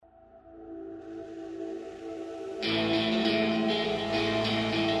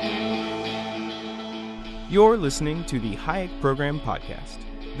You're listening to the Hayek Program podcast.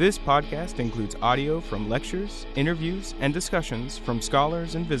 This podcast includes audio from lectures, interviews, and discussions from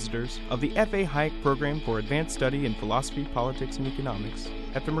scholars and visitors of the F.A. Hayek Program for Advanced Study in Philosophy, Politics, and Economics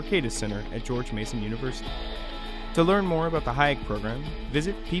at the Mercatus Center at George Mason University. To learn more about the Hayek Program,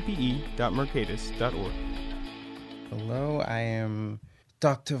 visit ppe.mercatus.org. Hello, I am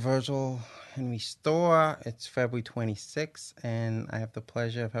Dr. Virgil Henry Storr. It's February 26th, and I have the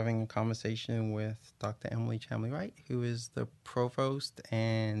pleasure of having a conversation with Dr. Emily Chamlee-Wright, who is the provost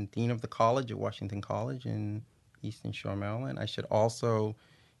and dean of the college at Washington College in Eastern Shore, Maryland. I should also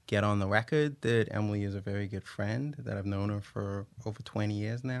get on the record that Emily is a very good friend, that I've known her for over 20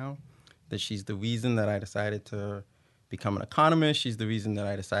 years now, that she's the reason that I decided to become an economist. She's the reason that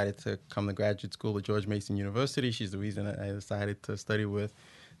I decided to come to graduate school at George Mason University. She's the reason that I decided to study with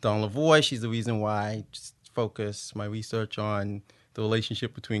Don Lavoie. She's the reason why I focus my research on the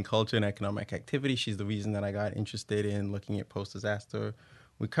relationship between culture and economic activity. She's the reason that I got interested in looking at post-disaster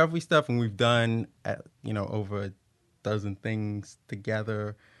recovery stuff, and we've done over a dozen things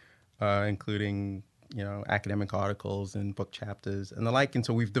together, including academic articles and book chapters and the like. And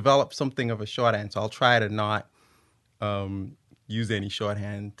so we've developed something of a shorthand. So I'll try to not use any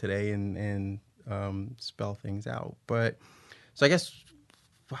shorthand today and spell things out. But so I guess,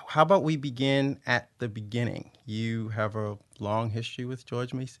 how about we begin at the beginning? You have a long history with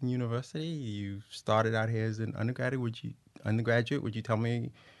George Mason University. You started out here as an undergraduate. Would you tell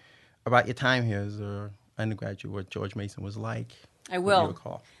me about your time here as an undergraduate, what George Mason was like? I will.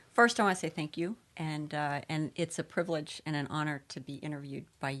 First, I want to say thank you, and it's a privilege and an honor to be interviewed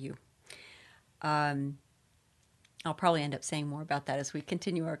by you. I'll probably end up saying more about that as we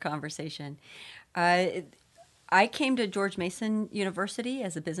continue our conversation. I came to George Mason University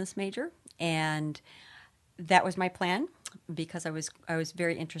as a business major, and that was my plan because I was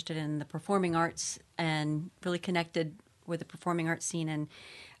very interested in the performing arts and really connected with the performing arts scene in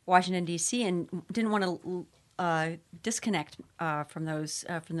Washington, D.C., and didn't want to disconnect from those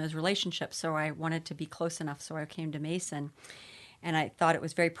relationships. So I wanted to be close enough. So I came to Mason, and I thought it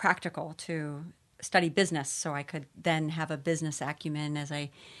was very practical to study business, so I could then have a business acumen as I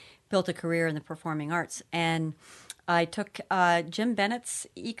built a career in the performing arts. And I took Jim Bennett's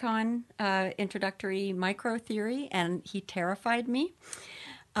econ introductory micro theory, and he terrified me.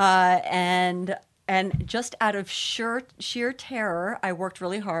 And just out of sheer terror, I worked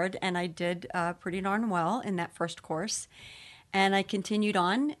really hard, and I did pretty darn well in that first course. And I continued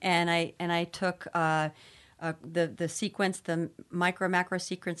on, and I took the sequence, the macro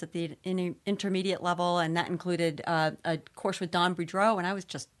sequence at the intermediate level, and that included a course with Don Boudreaux, and I was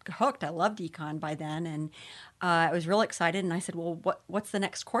just hooked. I loved econ by then, and I was real excited, and I said, well, what's the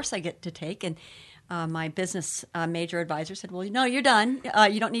next course I get to take? And my business major advisor said, well, no, you're done.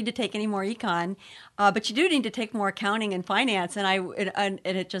 You don't need to take any more econ, but you do need to take more accounting and finance. And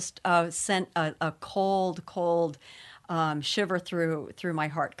it just sent a cold shiver through my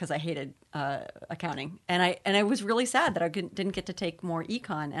heart because I hated accounting, and I was really sad that I didn't get to take more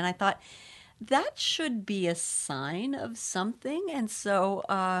econ. And I thought that should be a sign of something. And so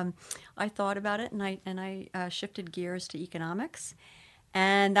I thought about it, and I shifted gears to economics.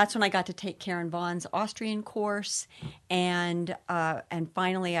 And that's when I got to take Karen Vaughn's Austrian course, and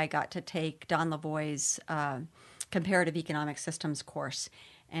finally I got to take Don Lavoie's comparative economic systems course.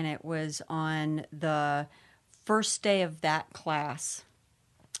 And it was on the first day of that class.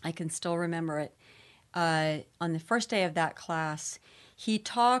 I can still remember it. On the first day of that class, he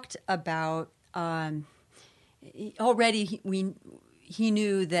talked about already he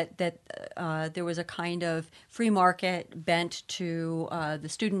knew that there was a kind of free market bent to the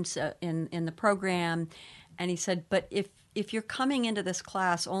students in the program, and he said, but if you're coming into this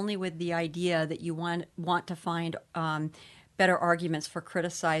class only with the idea that you want to find better arguments for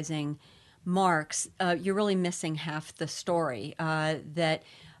criticizing Marx, you're really missing half the story. That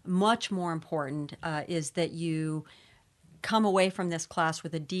much more important is that you come away from this class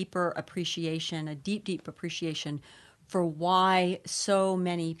with a deep appreciation for why so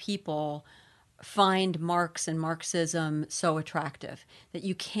many people find Marx and Marxism so attractive. That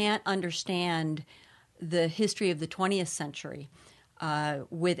you can't understand the history of the 20th century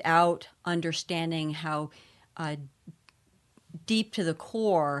without understanding how deep to the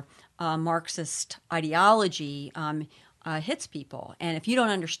core Marxist ideology hits people. And if you don't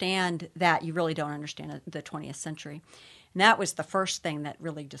understand that, you really don't understand the 20th century. And that was the first thing that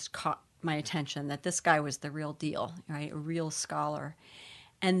really just caught my attention, that this guy was the real deal, right? A real scholar.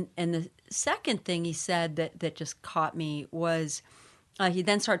 And the second thing he said that just caught me was he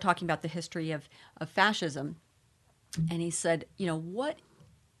then started talking about the history of fascism. And he said, what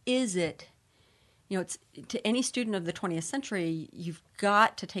is it it's to any student of the 20th century, you've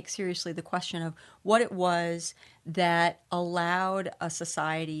got to take seriously the question of what it was that allowed a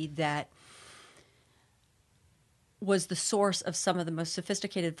society that was the source of some of the most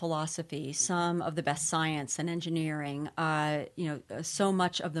sophisticated philosophy, some of the best science and engineering, so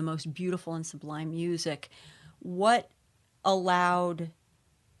much of the most beautiful and sublime music. What allowed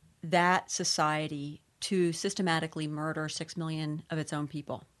that society to systematically murder 6 million of its own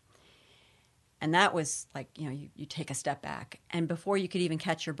people? And that was like, you take a step back. And before you could even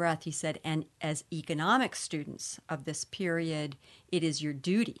catch your breath, he said, and as economic students of this period, it is your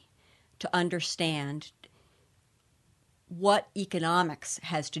duty to understand what economics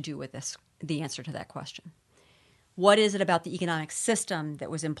has to do with this, the answer to that question. What is it about the economic system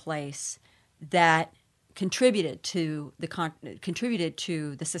that was in place that contributed to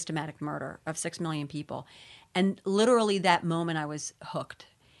the systematic murder of 6 million people? And literally that moment I was hooked.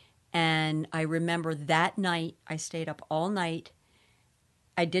 And I remember that night, I stayed up all night.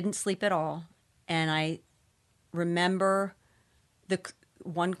 I didn't sleep at all. And I remember the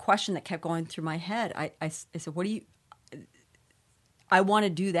one question that kept going through my head. I said, what do you... I want to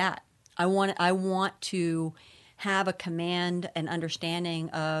do that. I want to have a command and understanding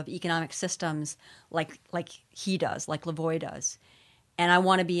of economic systems like he does, like Lavoie does. And I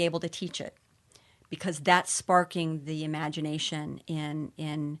want to be able to teach it because that's sparking the imagination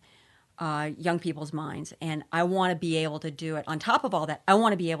in young people's minds. And I want to be able to do it. On top of all that, I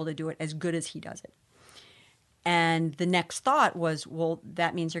want to be able to do it as good as he does it. And the next thought was, well,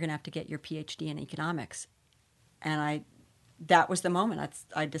 that means you're going to have to get your PhD in economics. And that was the moment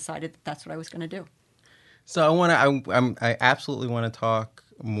I decided that's what I was going to do. So I absolutely want to talk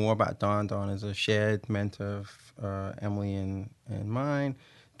more about Don. Don is a shared mentor of Emily and mine.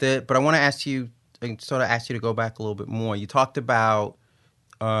 But I want to ask you to go back a little bit more. You talked about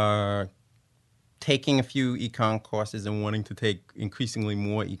taking a few econ courses and wanting to take increasingly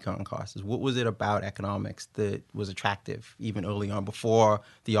more econ courses. What was it about economics that was attractive even early on, before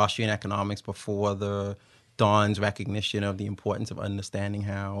the Austrian economics, before the Don's recognition of the importance of understanding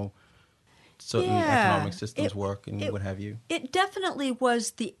how certain economic systems work and what have you? It definitely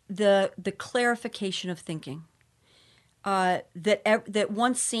was the clarification of thinking that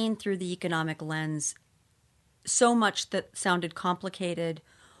once seen through the economic lens, so much that sounded complicated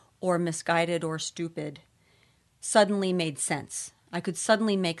or misguided or stupid suddenly made sense. I could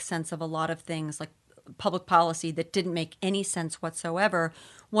suddenly make sense of a lot of things like public policy that didn't make any sense whatsoever.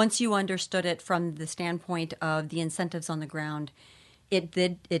 Once you understood it from the standpoint of the incentives on the ground, it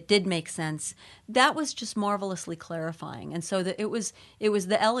did make sense. That was just marvelously clarifying. And so it was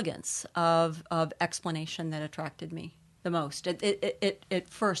the elegance of explanation that attracted me the most, at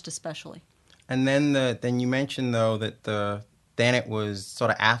first especially. And then you mentioned, though, that then it was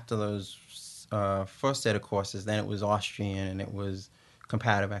sort of after those first set of courses, then it was Austrian and it was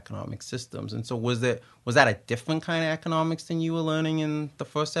comparative economic systems. And so was that a different kind of economics than you were learning in the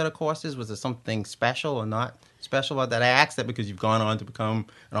first set of courses? Was there something special or not special about that? I asked that because you've gone on to become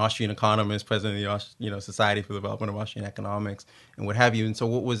an Austrian economist, president of the Society for the Development of Austrian Economics, and what have you. And so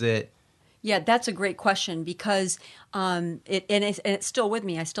what was it? Yeah, that's a great question because it's still with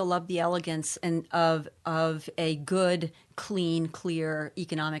me. I still love the elegance of a good, clean, clear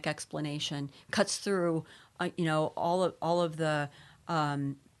economic explanation. Cuts through all of the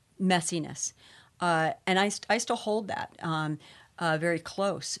messiness, and I still hold that very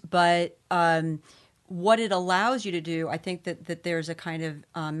close. But what it allows you to do, I think that there's a kind of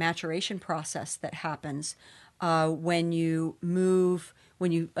maturation process that happens when you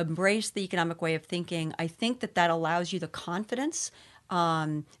embrace the economic way of thinking. I think that allows you the confidence,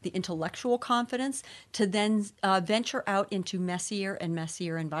 the intellectual confidence, to then venture out into messier and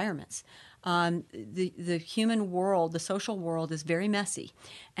messier environments. The human world, the social world, is very messy,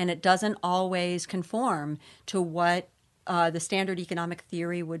 and it doesn't always conform to what the standard economic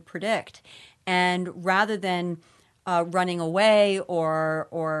theory would predict. And rather than running away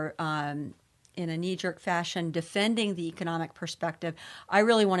or in a knee-jerk fashion defending the economic perspective, I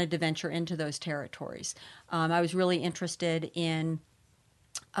really wanted to venture into those territories. I was really interested in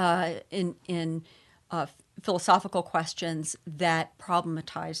philosophical questions that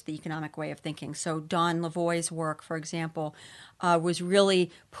problematized the economic way of thinking. So Don Lavoie's work, for example, was really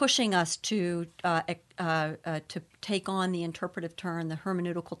pushing us to take on the interpretive turn, the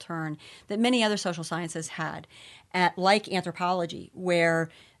hermeneutical turn that many other social sciences had, like anthropology, where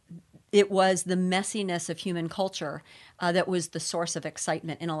it was the messiness of human culture that was the source of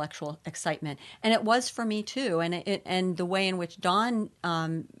excitement, intellectual excitement, and it was for me too. And the way in which Don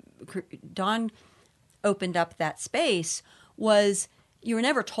opened up that space was you were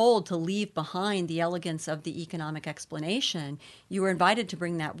never told to leave behind the elegance of the economic explanation. You were invited to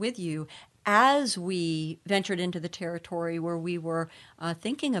bring that with you as we ventured into the territory where we were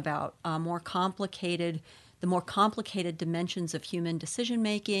thinking about the more complicated dimensions of human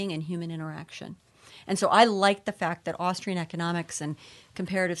decision-making and human interaction. And so I liked the fact that Austrian economics and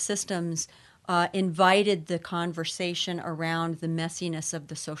comparative systems invited the conversation around the messiness of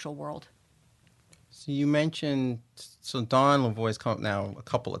the social world. So you mentioned, Don Lavoie's come up now a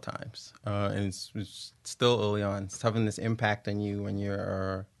couple of times, and it's still early on. It's having this impact on you when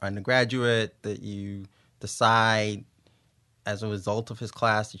you're undergraduate, that you decide as a result of his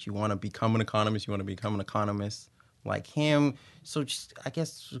class that you want to become an economist, you want to become an economist like him. So just, I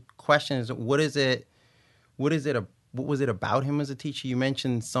guess the question is, what was it about him as a teacher? You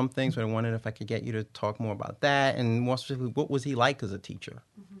mentioned some things, but I wondered if I could get you to talk more about that, and more specifically, what was he like as a teacher?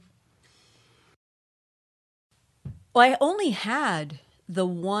 Mm-hmm. Well, I only had the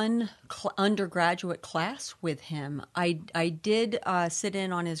one undergraduate class with him. I did sit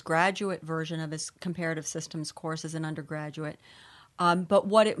in on his graduate version of his comparative systems course as an undergraduate. But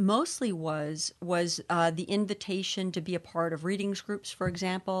what it mostly was the invitation to be a part of readings groups, for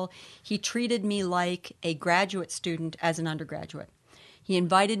example. He treated me like a graduate student as an undergraduate. He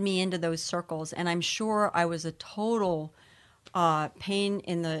invited me into those circles, and I'm sure I was a total pain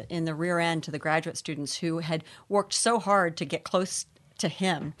in the rear end to the graduate students who had worked so hard to get close to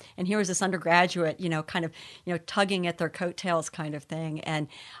him. And here was this undergraduate, kind of, tugging at their coattails kind of thing. And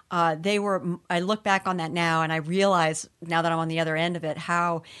I look back on that now and I realize, now that I'm on the other end of it,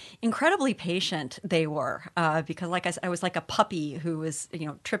 how incredibly patient they were. Because like I said, I was like a puppy who was,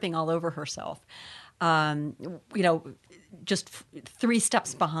 tripping all over herself. Just 3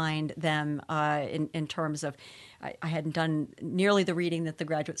 steps behind them in terms of, I hadn't done nearly the reading that the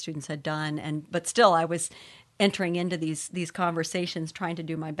graduate students had done, but still I was entering into these conversations, trying to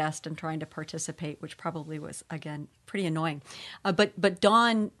do my best and trying to participate, which probably was, again, pretty annoying. But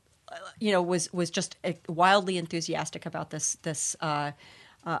Don, was just wildly enthusiastic about this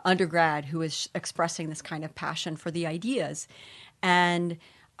undergrad who was expressing this kind of passion for the ideas, and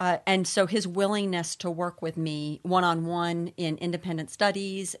so his willingness to work with me one-on-one in independent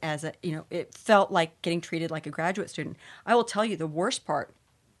studies it felt like getting treated like a graduate student. I will tell you, the worst part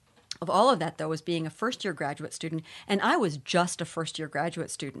of all of that, though, was being a first-year graduate student, and I was just a first-year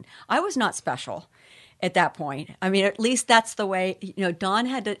graduate student. I was not special at that point. I mean, at least that's the way, Don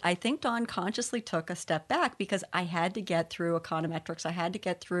had to, I think Don consciously took a step back because I had to get through econometrics. I had to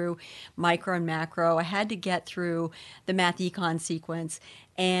get through micro and macro. I had to get through the math econ sequence.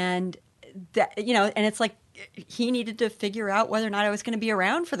 And that, and it's like he needed to figure out whether or not I was going to be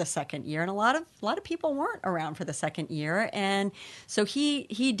around for the second year. And a lot of people weren't around for the second year. And so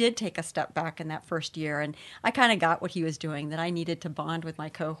he did take a step back in that first year. And I kind of got what he was doing, that I needed to bond with my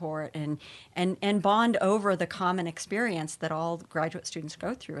cohort and bond over the common experience that all graduate students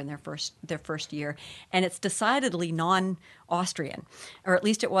go through in their first year. And it's decidedly non-Austrian, or at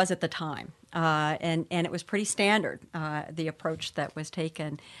least it was at the time. And it was pretty standard, the approach that was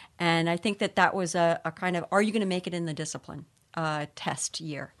taken. And I think that was a kind of, are you going to make it in the discipline test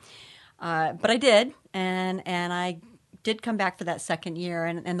year? But I did, and I did come back for that second year,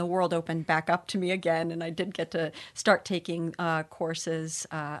 and the world opened back up to me again, and I did get to start taking courses,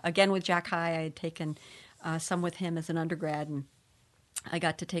 again with Jack High. I had taken some with him as an undergrad, and I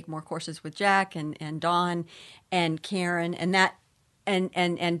got to take more courses with Jack and Don and Karen, and that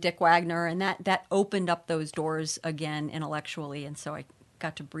and Dick Wagner, and that opened up those doors again intellectually, and so I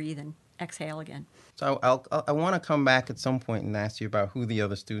got to breathe and exhale again. So I want to come back at some point and ask you about who the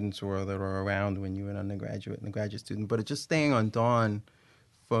other students were that were around when you were an undergraduate and a graduate student, but just staying on Don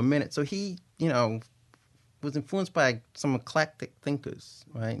for a minute. So he, was influenced by some eclectic thinkers,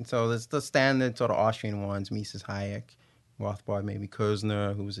 right? And so there's the standard sort of Austrian ones, Mises, Hayek, Rothbard, maybe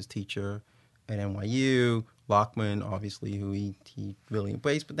Kerzner, who was his teacher at NYU, Lockman, obviously, who he really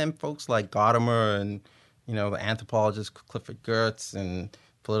embraced, but then folks like Gadamer and, the anthropologist Clifford Geertz, and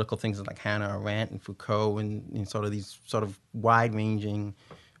political things like Hannah Arendt and Foucault, and sort of these sort of wide-ranging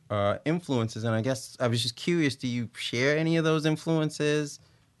influences. And I guess I was just curious, do you share any of those influences?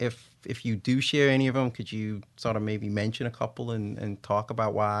 If you do share any of them, could you sort of maybe mention a couple and talk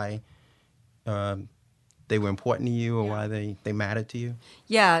about why they were important to you, or why they mattered to you?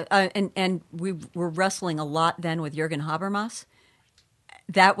 Yeah, and we were wrestling a lot then with Jürgen Habermas.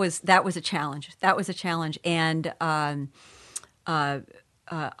 That was a challenge. And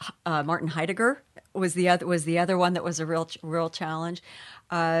Martin Heidegger was the other one that was a real challenge.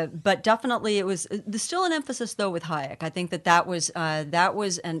 But definitely it was there's still an emphasis though with Hayek. I think that was a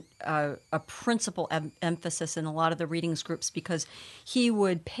principal emphasis in a lot of the readings groups, because he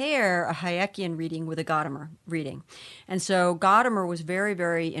would pair a Hayekian reading with a Gadamer reading, and so Gadamer was very,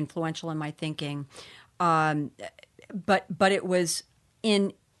 very influential in my thinking. But it was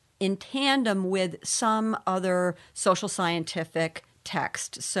in tandem with some other social scientific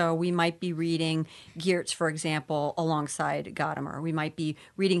text. So we might be reading Geertz, for example, alongside Gadamer. We might be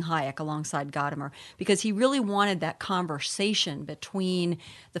reading Hayek alongside Gadamer, because he really wanted that conversation between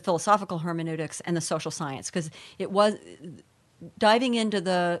the philosophical hermeneutics and the social science, because it was diving into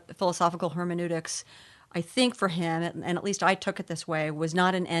the philosophical hermeneutics, I think for him, and at least I took it this way, was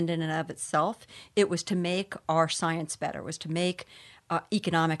not an end in and of itself. It was to make our science better. It was to make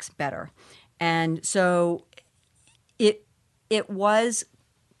economics better. And so it was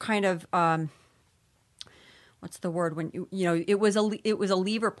kind of what's the word, when it was a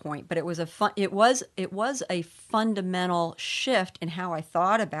lever point, but it was a fundamental shift in how I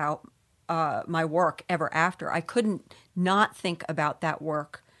thought about my work ever after. I couldn't not think about that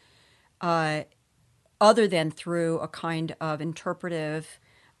work other than through a kind of interpretive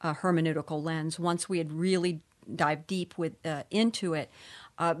hermeneutical lens once we had really dived deep into it.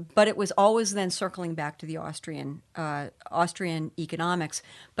 But it was always then circling back to the Austrian economics.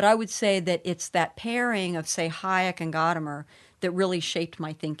 But I would say that it's that pairing of, say, Hayek and Gadamer that really shaped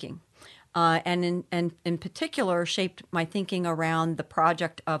my thinking. And in particular shaped my thinking around the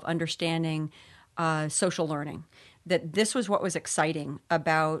project of understanding social learning. That this was what was exciting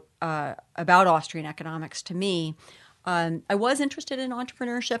about Austrian economics to me. I was interested in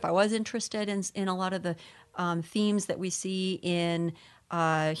entrepreneurship. I was interested in a lot of the themes that we see in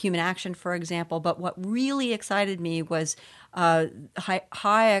human action, for example. But what really excited me was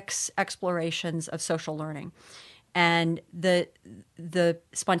Hayek's explorations of social learning. And the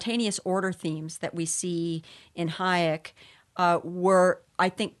spontaneous order themes that we see in Hayek were, I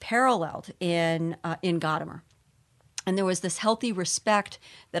think, paralleled in Gadamer. And there was this healthy respect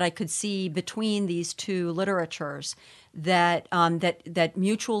that I could see between these two literatures that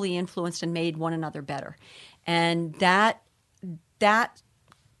mutually influenced and made one another better. And that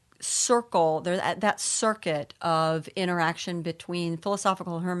circuit of interaction between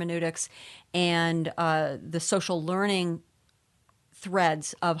philosophical hermeneutics and the social learning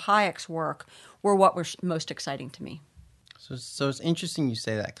threads of Hayek's work were what were most exciting to me. So it's interesting you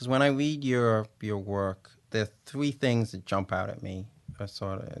say that, because when I read your work, there are three things that jump out at me,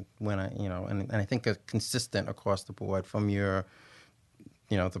 sort of when and I think are consistent across the board, from your,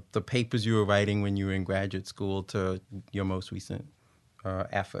 the papers you were writing when you were in graduate school to your most recent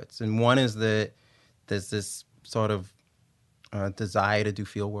efforts. And one is that there's this sort of desire to do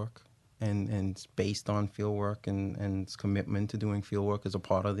field work, and it's based on field work and its commitment to doing field work as a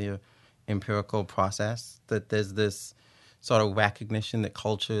part of the empirical process. That there's this sort of recognition that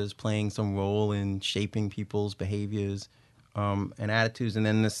culture is playing some role in shaping people's behaviors and attitudes. And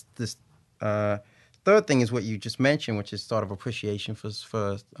then this third thing is what you just mentioned, which is sort of appreciation for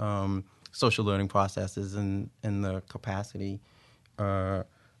social learning processes and the capacity of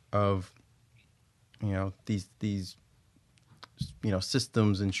these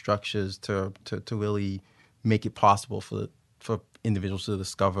systems and structures to really make it possible for individuals to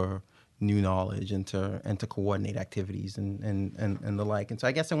discover new knowledge and to coordinate activities and the like. And so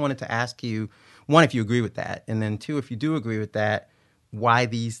I guess I wanted to ask you, one, if you agree with that, and then two, if you do agree with that, why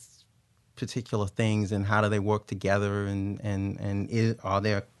these particular things and how do they work together, and are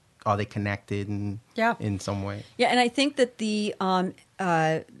they connected in some way? Yeah, and I think that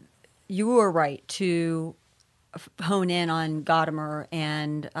you were right to hone in on Gadamer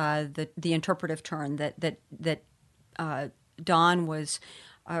and the interpretive turn that Don was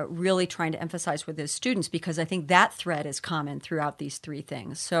really trying to emphasize with his students, because I think that thread is common throughout these three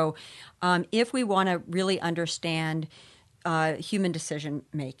things. So if we want to really understand human decision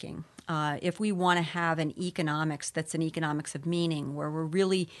making, if we want to have an economics that's an economics of meaning, where we're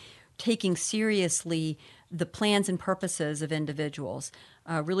really taking seriously the plans and purposes of individuals,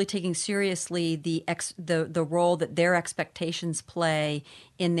 really taking seriously the role that their expectations play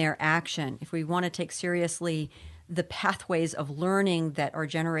in their action, if we want to take seriously the pathways of learning that are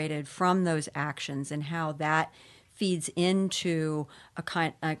generated from those actions and how that feeds into the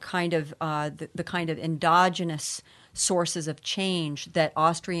kind of endogenous sources of change that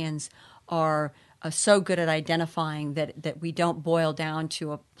Austrians are so good at identifying, that we don't boil down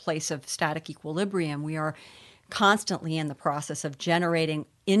to a place of static equilibrium. We are constantly in the process of generating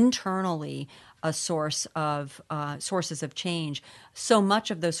internally a sources of change. So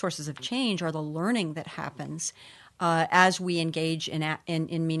much of those sources of change are the learning that happens as we engage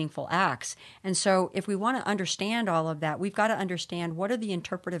in meaningful acts. And so if we want to understand all of that, we've got to understand what are the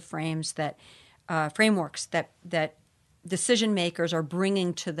interpretive frameworks that decision makers are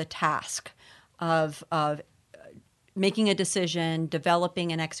bringing to the task of making a decision,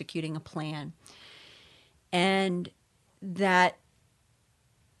 developing and executing a plan. And that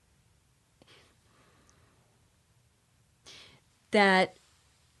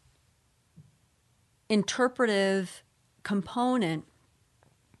interpretive component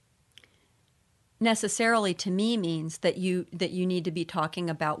necessarily to me means that you need to be talking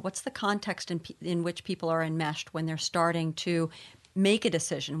about what's the context in which people are enmeshed when they're starting to make a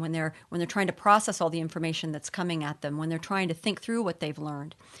decision, when they're trying to process all the information that's coming at them, when they're trying to think through what they've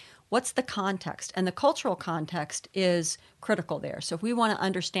learned. What's the context? And the cultural context is critical there. So if we want to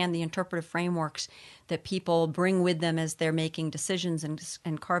understand the interpretive frameworks that people bring with them as they're making decisions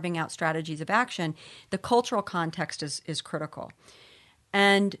and carving out strategies of action, the cultural context is critical.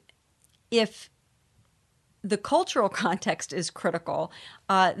 And if the cultural context is critical,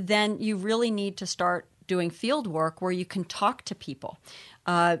 then you really need to start doing field work where you can talk to people.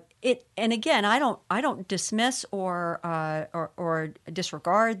 And again, I don't dismiss or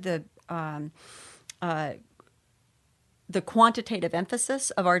disregard the quantitative emphasis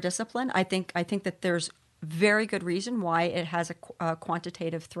of our discipline. I think that there's very good reason why it has a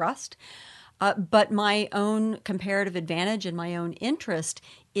quantitative thrust. But my own comparative advantage and my own interest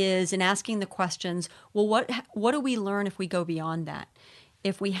is in asking the questions, well, what do we learn if we go beyond that?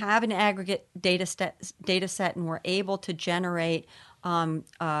 If we have an aggregate data set and we're able to generate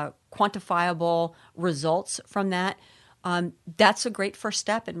quantifiable results from that, that's a great first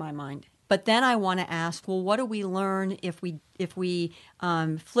step in my mind. But then I want to ask, well, what do we learn if we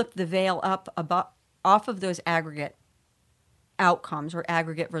flip the veil up off of those aggregate outcomes or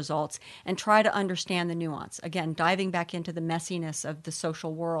aggregate results and try to understand the nuance? Again, diving back into the messiness of the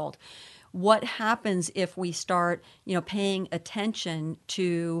social world. What happens if we start, paying attention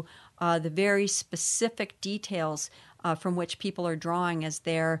to the very specific details from which people are drawing as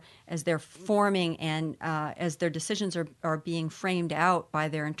they're forming and as their decisions are being framed out by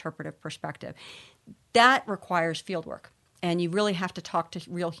their interpretive perspective? That requires fieldwork. And you really have to talk to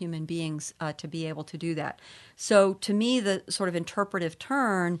real human beings to be able to do that. So to me, the sort of interpretive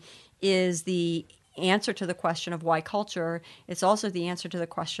turn is the answer to the question of why culture. It's also the answer to the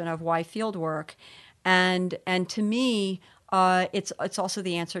question of why fieldwork. And to me, it's also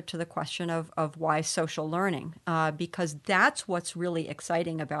the answer to the question of why social learning, because that's what's really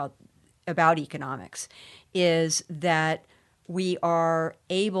exciting about economics, is that we are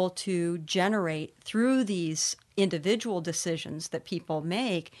able to generate through these individual decisions that people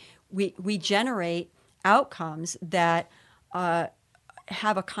make, we generate outcomes that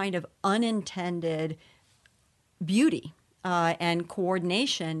have a kind of unintended beauty and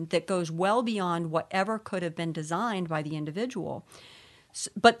coordination that goes well beyond whatever could have been designed by the individual.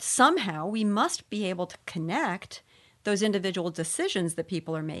 But somehow we must be able to connect those individual decisions that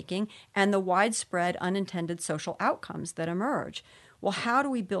people are making and the widespread unintended social outcomes that emerge. Well, how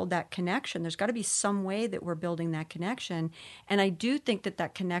do we build that connection? There's got to be some way that we're building that connection. And I do think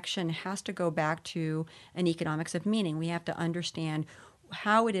that connection has to go back to an economics of meaning. We have to understand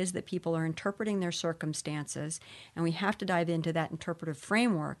how it is that people are interpreting their circumstances, and we have to dive into that interpretive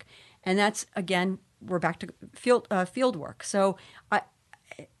framework. And that's, again, we're back to field work. So,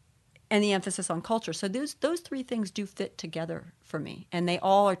 and the emphasis on culture. So those three things do fit together for me, and they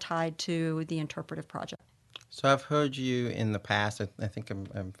all are tied to the interpretive project. So I've heard you in the past, I think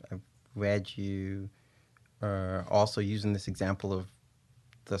I've read you also using this example of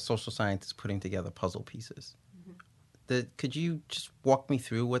the social scientists putting together puzzle pieces. Mm-hmm. Could you just walk me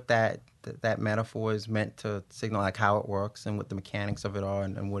through what that metaphor is meant to signal, like how it works and what the mechanics of it are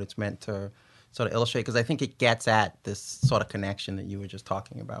and what it's meant to sort of illustrate? Because I think it gets at this sort of connection that you were just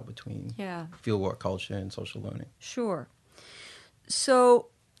talking about between fieldwork culture and social learning. Sure. So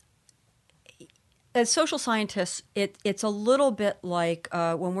as social scientists, it's a little bit like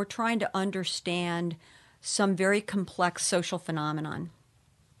when we're trying to understand some very complex social phenomenon.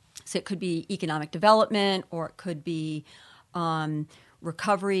 So it could be economic development, or it could be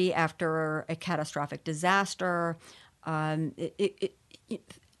recovery after a catastrophic disaster.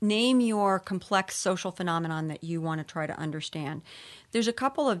 Name your complex social phenomenon that you want to try to understand. There's a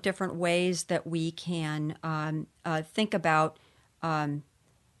couple of different ways that we can think about trying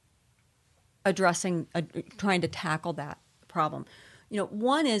to tackle that problem.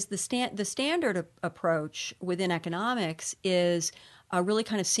 One is the standard approach within economics is really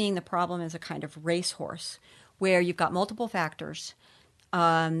kind of seeing the problem as a kind of racehorse, where you've got multiple factors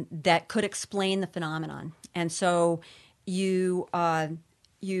that could explain the phenomenon, and so you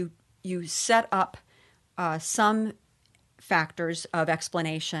set up some factors of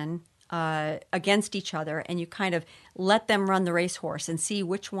explanation against each other, and you kind of let them run the racehorse and see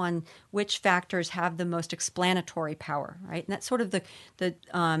which factors have the most explanatory power, right? And that's sort of the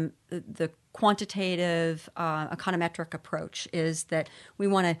quantitative econometric approach, is that we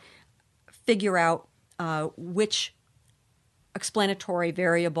want to figure out which explanatory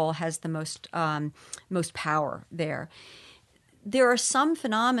variable has the most power there. There are some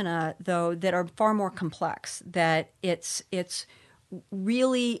phenomena, though, that are far more complex, that it's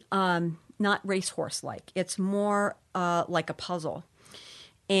really not racehorse-like. It's more like a puzzle.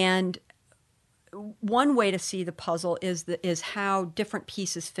 And one way to see the puzzle is how different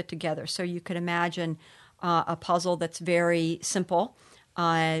pieces fit together. So you could imagine a puzzle that's very simple,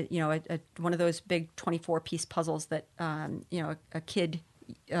 one of those big 24-piece puzzles that a kid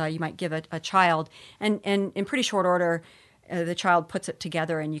you might give a child, and in pretty short order, the child puts it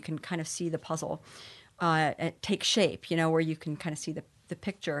together, and you can kind of see the puzzle take shape, where you can kind of see the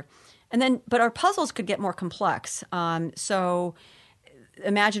picture. But our puzzles could get more complex. So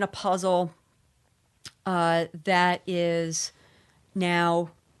imagine a puzzle that is now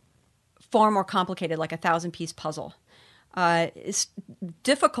far more complicated, like a 1,000-piece puzzle. It's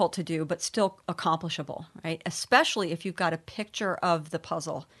difficult to do, but still accomplishable, right? Especially if you've got a picture of the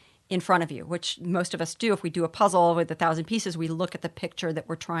puzzle in front of you, which most of us do. If we do a puzzle with 1,000 pieces, we look at the picture that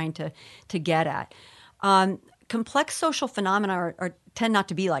we're trying to get at. Complex social phenomena tend not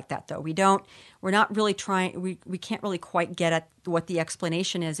to be like that, though. We're not really trying. We can't really quite get at what the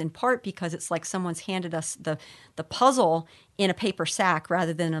explanation is. In part because it's like someone's handed us the puzzle in a paper sack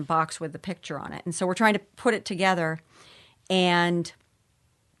rather than a box with the picture on it, and so we're trying to put it together, and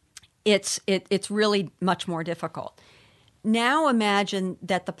it's really much more difficult. Now imagine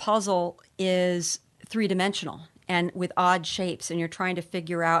that the puzzle is three-dimensional and with odd shapes, and you're trying to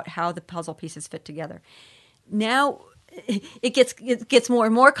figure out how the puzzle pieces fit together. Now it gets more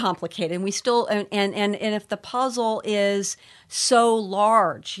and more complicated, and we still and if the puzzle is so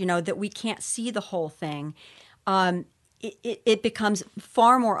large, that we can't see the whole thing, it becomes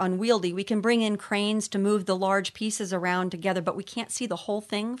far more unwieldy. We can bring in cranes to move the large pieces around together, but we can't see the whole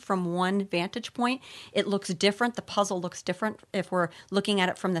thing from one vantage point. It looks different. The puzzle looks different if we're looking at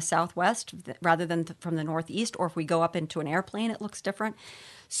it from the southwest rather than from the northeast, or if we go up into an airplane, it looks different.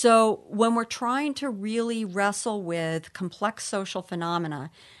 So when we're trying to really wrestle with complex social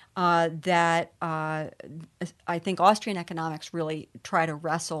phenomena that I think Austrian economics really try to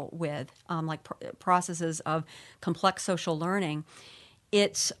wrestle with, like processes of complex social learning,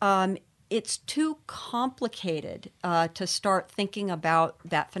 it's too complicated to start thinking about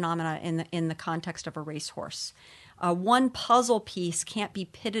that phenomena in the context of a racehorse. One puzzle piece can't be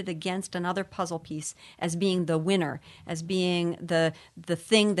pitted against another puzzle piece as being the winner, as being the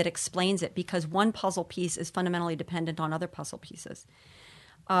thing that explains it, because one puzzle piece is fundamentally dependent on other puzzle pieces.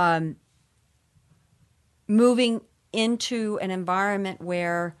 Moving into an environment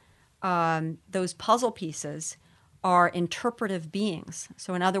where those puzzle pieces are interpretive beings.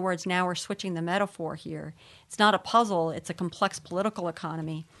 So in other words, now we're switching the metaphor here. It's not a puzzle, it's a complex political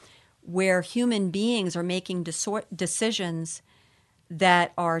economy where human beings are making decisions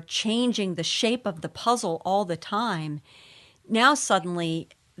that are changing the shape of the puzzle all the time. Now suddenly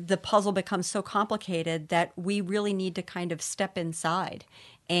the puzzle becomes so complicated that we really need to kind of step inside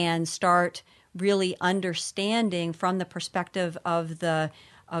and start really understanding from the perspective of the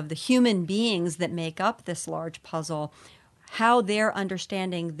human beings that make up this large puzzle, how they're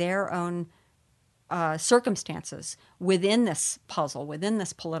understanding their own circumstances within this puzzle, within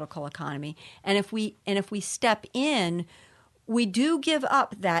this political economy. And if we step in, we do give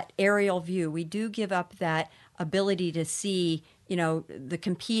up that aerial view. We do give up that ability to see, the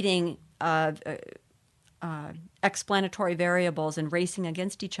competing explanatory variables and racing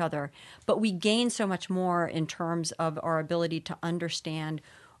against each other. But we gain so much more in terms of our ability to understand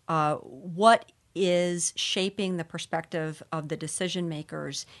what is shaping the perspective of the decision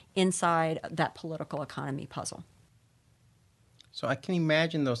makers inside that political economy puzzle. So I can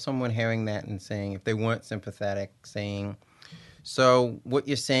imagine, though, someone hearing that and saying, if they weren't sympathetic, saying, so what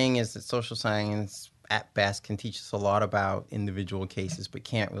you're saying is that social science at best can teach us a lot about individual cases, but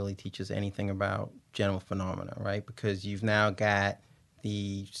can't really teach us anything about general phenomena, right? Because you've now got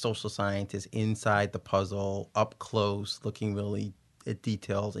the social scientists inside the puzzle, up close, looking really at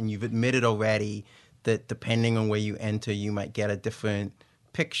details, and you've admitted already that depending on where you enter, you might get a different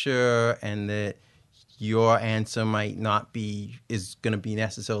picture, and that your answer might not is going to be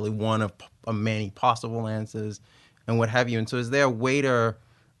necessarily one of many possible answers, and what have you. And so is there a way to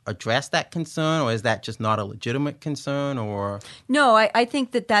address that concern, or is that just not a legitimate concern? Or no, I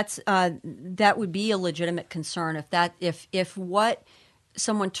think that would be a legitimate concern if what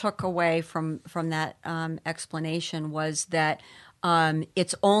someone took away from that explanation was that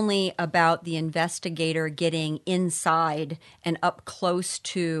it's only about the investigator getting inside and up close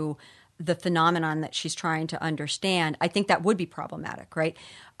to the phenomenon that she's trying to understand. I think that would be problematic, right?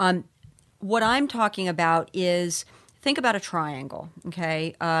 What I'm talking about is, think about a triangle,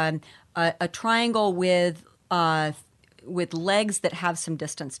 okay? A triangle with legs that have some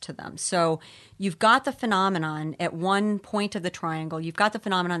distance to them. So you've got the phenomenon at one point of the triangle. You've got the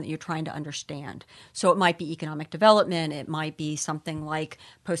phenomenon that you're trying to understand. So it might be economic development. It might be something like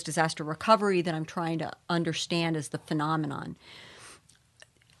post-disaster recovery that I'm trying to understand as the phenomenon.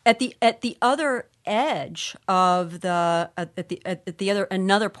 At the other edge of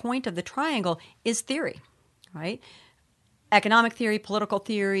another point of the triangle is theory, right? Economic theory, political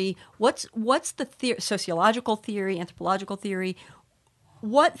theory. What's the sociological theory, anthropological theory?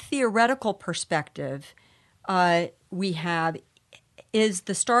 What theoretical perspective we have is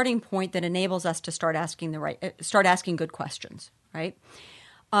the starting point that enables us to start asking good questions, right?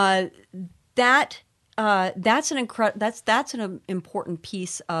 That's an important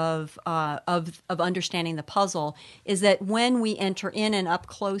piece of understanding the puzzle, is that when we enter in and up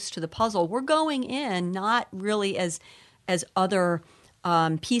close to the puzzle, we're going in not really as other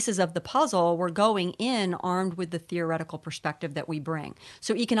pieces of the puzzle. We're going in armed with the theoretical perspective that we bring.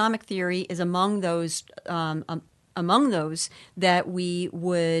 So economic theory is among those that we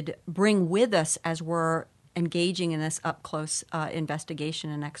would bring with us as we're engaging in this up close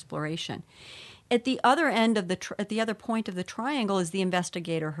investigation and exploration. At the other end of at the other point of the triangle is the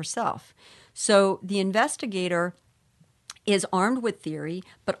investigator herself. So the investigator is armed with theory,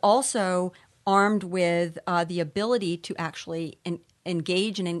 but also armed with the ability to actually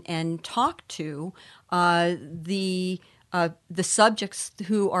engage and talk to the subjects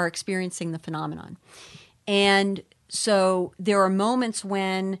who are experiencing the phenomenon. And so there are moments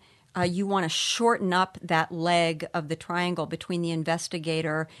when you want to shorten up that leg of the triangle between the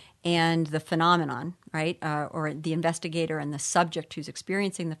investigator and the phenomenon, right? Or the investigator and the subject who's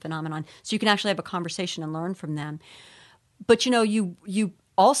experiencing the phenomenon, so you can actually have a conversation and learn from them. But you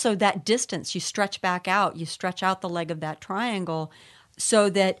also, that distance, you stretch back out, you stretch out the leg of that triangle so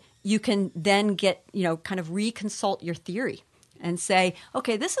that you can then get, kind of reconsult your theory and say,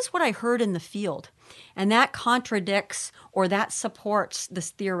 okay, this is what I heard in the field. And that contradicts or that supports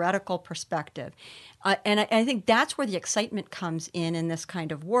this theoretical perspective. And I think that's where the excitement comes in this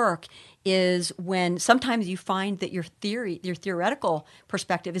kind of work, is when sometimes you find that your theoretical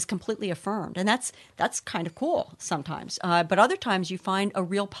perspective is completely affirmed. And that's kind of cool sometimes. But other times you find a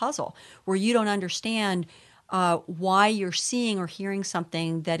real puzzle where you don't understand why you're seeing or hearing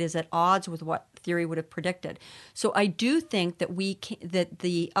something that is at odds with what theory would have predicted. So I do think that that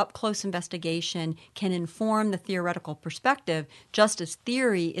the up-close investigation can inform the theoretical perspective, just as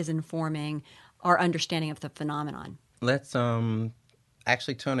theory is informing our understanding of the phenomenon. Let's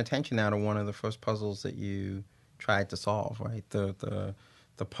actually turn attention now to one of the first puzzles that you tried to solve, right? The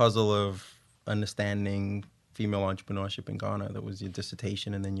puzzle of understanding female entrepreneurship in Ghana. That was your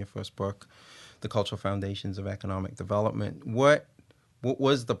dissertation, and then your first book, The Cultural Foundations of Economic Development. What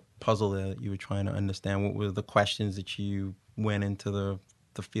was the puzzle there that you were trying to understand? What were the questions that you went into the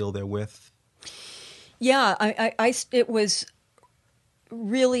field there with? Yeah, it was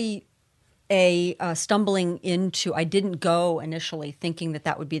really a stumbling into. I didn't go initially thinking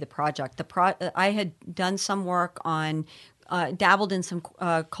that would be the project. I had done some work on, dabbled in some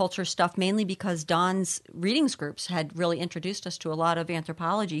culture stuff, mainly because Don's readings groups had really introduced us to a lot of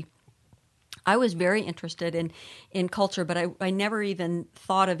anthropology. I was very interested in culture, but I never even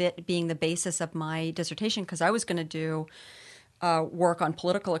thought of it being the basis of my dissertation, because I was going to do work on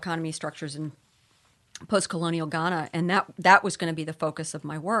political economy structures in post-colonial Ghana, and that was going to be the focus of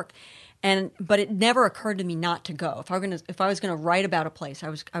my work. But it never occurred to me not to go. If I was going to write about a place,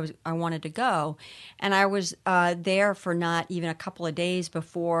 I wanted to go, and I was there for not even a couple of days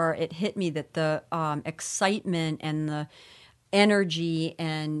before it hit me that the excitement and the energy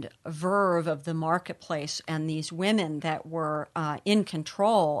and verve of the marketplace and these women that were in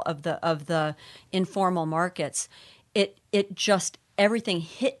control of the informal markets, it just, everything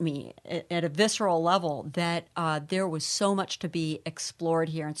hit me at a visceral level that there was so much to be explored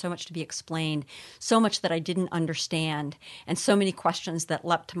here and so much to be explained, so much that I didn't understand, and so many questions that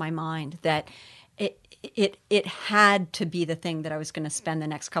leapt to my mind that it had to be the thing that I was going to spend the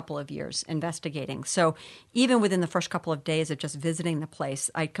next couple of years investigating. So even within the first couple of days of just visiting the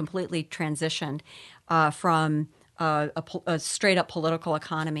place, I completely transitioned from a straight-up political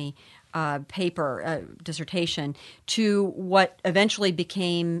economy dissertation to what eventually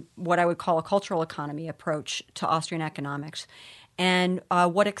became what I would call a cultural economy approach to Austrian economics. And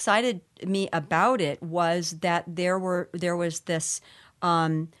what excited me about it was that there was this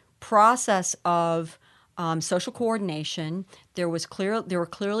process of social coordination. There were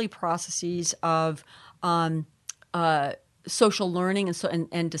clearly processes of social learning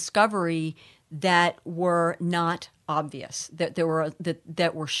and discovery that were not obvious.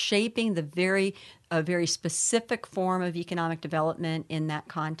 That were shaping the very specific form of economic development in that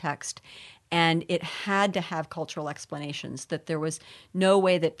context. And it had to have cultural explanations. That there was no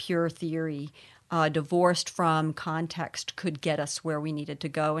way that pure theory, divorced from context, could get us where we needed to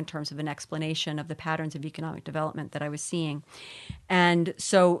go in terms of an explanation of the patterns of economic development that I was seeing. And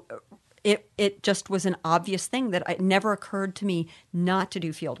so it just was an obvious thing that it never occurred to me not to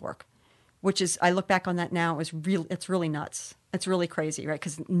do field work, which is, I look back on that now, it's really nuts. It's really crazy, right?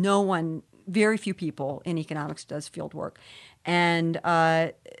 Because very few people in economics does field work. And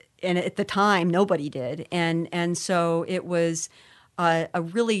at the time, nobody did. And so it was a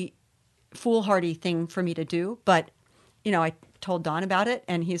really foolhardy thing for me to do. But, I told Don about it,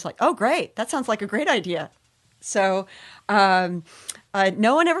 and he's like, oh, great. That sounds like a great idea. So no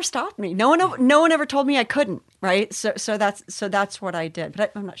one ever stopped me. No one ever told me I couldn't, right? So that's what I did.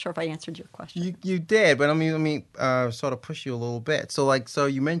 But I'm not sure if I answered your question. You did, but let me sort of push you a little bit. So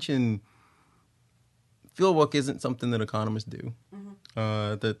you mentioned fieldwork isn't something that economists do.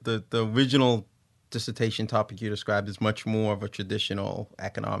 The original dissertation topic you described is much more of a traditional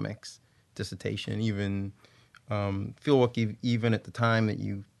economics dissertation. Even fieldwork, even at the time that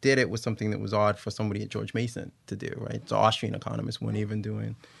you did it, was something that was odd for somebody at George Mason to do, right? So Austrian economists weren't even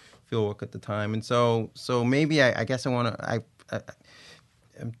doing fieldwork at the time. And so maybe I guess I want to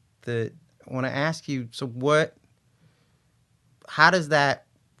ask you, so how did that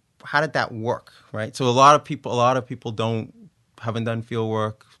work, right? So a lot of people haven't done field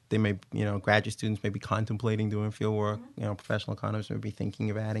work. They may, graduate students may be contemplating doing field work. Professional economists may be thinking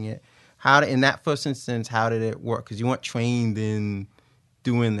of adding it. In that first instance, how did it work? Because you weren't trained in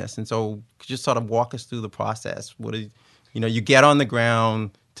doing this, and so could you just sort of walk us through the process? You get on the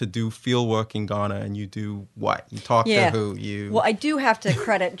ground to do field work in Ghana, and you do what? You talk to who? Well, I do have to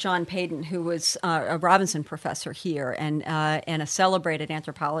credit John Payton, who was a Robinson professor here and a celebrated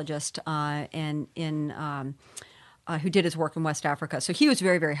anthropologist who did his work in West Africa. So he was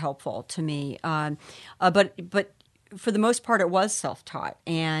very, very helpful to me. But for the most part, it was self-taught,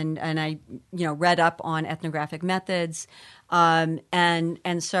 and I read up on ethnographic methods, and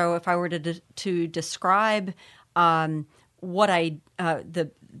so if I were to describe what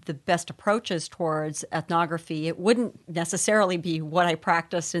the best approaches towards ethnography, it wouldn't necessarily be what I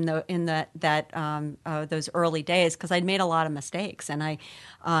practiced in those early days, because I'd made a lot of mistakes, and I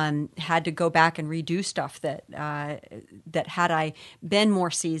had to go back and redo stuff that had I been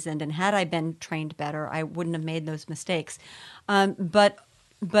more seasoned and had I been trained better, I wouldn't have made those mistakes. But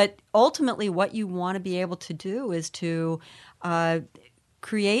ultimately, what you want to be able to do is to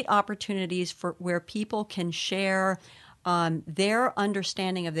create opportunities for where people can share their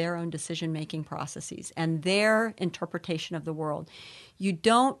understanding of their own decision-making processes and their interpretation of the world. You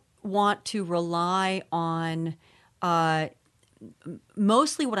don't want to rely on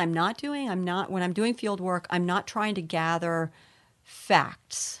mostly what I'm not doing. When I'm doing field work, I'm not trying to gather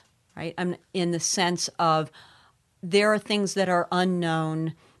facts, right? I'm in the sense of there are things that are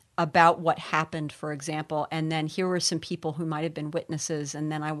unknown about what happened, for example, and then here were some people who might have been witnesses,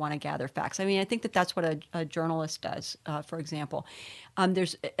 and then I want to gather facts. I mean, I think that's what a journalist does, for example.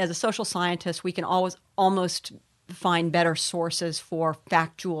 As a social scientist, we can almost find better sources for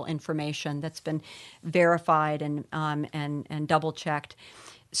factual information that's been verified and double-checked.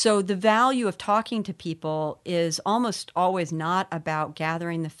 So the value of talking to people is almost always not about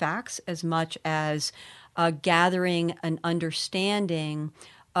gathering the facts as much as gathering an understanding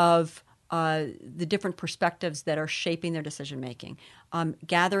of the different perspectives that are shaping their decision-making,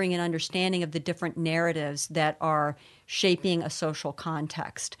 gathering an understanding of the different narratives that are shaping a social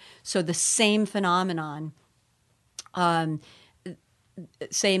context. So the same phenomenon,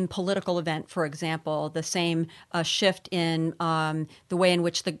 same political event, for example, the same shift in the way in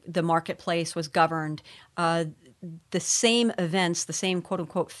which the marketplace was governed, the same events, the same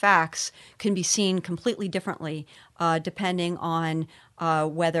quote-unquote facts can be seen completely differently depending on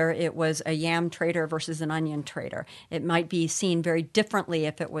whether it was a yam trader versus an onion trader. It might be seen very differently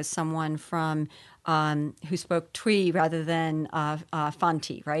if it was someone from who spoke Twi rather than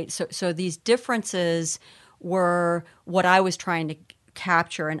Fanti, right? So these differences were what I was trying to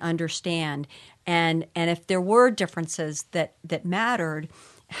capture and understand. And if there were differences that mattered,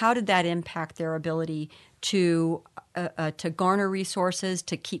 how did that impact their ability to garner resources,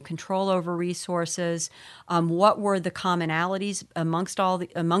 to keep control over resources? What were the commonalities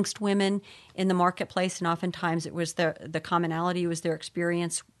amongst women in the marketplace? And oftentimes it was the commonality was their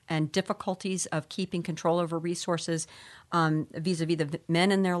experience and difficulties of keeping control over resources vis-a-vis the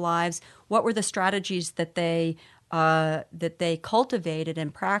men in their lives. What were the strategies that they cultivated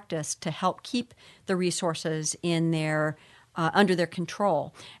and practiced to help keep the resources in their under their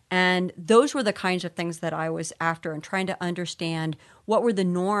control? And those were the kinds of things that I was after and trying to understand what were the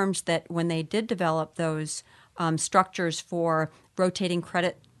norms that when they did develop those structures for rotating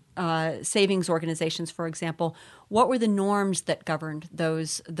credit savings organizations, for example, what were the norms that governed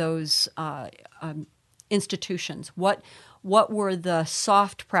those institutions? What were the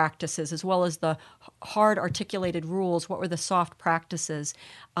soft practices as well as the hard articulated rules? What were the soft practices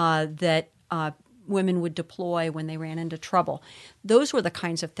that women would deploy when they ran into trouble? Those were the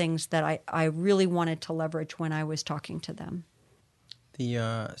kinds of things that I really wanted to leverage when I was talking to them.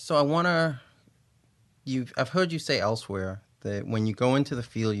 So I want to. I've heard you say elsewhere that when you go into the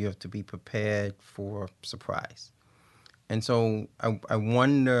field, you have to be prepared for surprise. And so I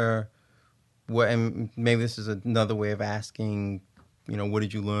wonder and maybe this is another way of asking, what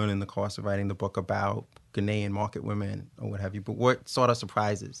did you learn in the course of writing the book about Ghanaian market women or what have you? But what sort of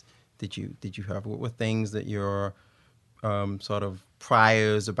surprises did you have? What were things that your sort of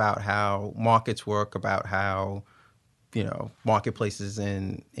priors about how markets work, about how marketplaces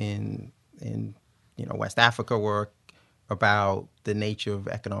in West Africa work, about the nature of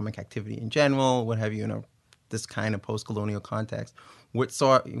economic activity in general, what have you, this kind of post-colonial context? What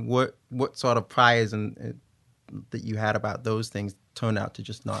sort of priors that you had about those things turned out to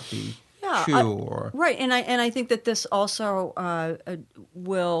just not be true? Right, and I think that this also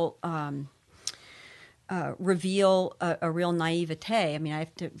will reveal a real naivete. I mean, I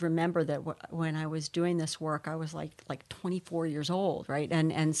have to remember that when I was doing this work, I was like 24 years old, right?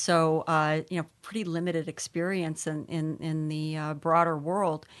 And so pretty limited experience in the broader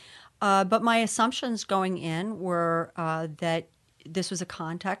world. But my assumptions going in were that this was a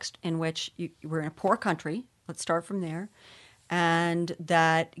context in which you were in a poor country. Let's start from there. And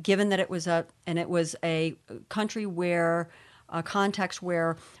that given that it was a country where a context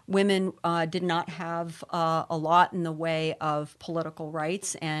where women did not have a lot in the way of political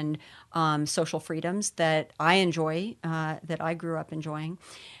rights and social freedoms that I enjoy, that I grew up enjoying.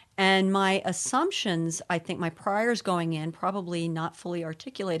 And my assumptions, I think my priors going in, probably not fully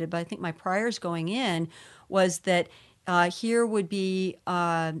articulated, but I think my priors going in was that here would be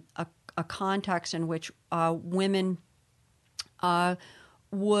a context in which women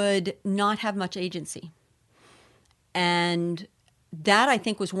would not have much agency. And that, I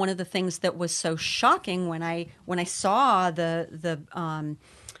think, was one of the things that was so shocking when I saw the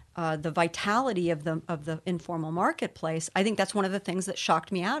vitality of the informal marketplace. I think that's one of the things that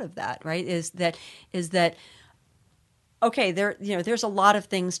shocked me out of that. Right? Is that okay? There's a lot of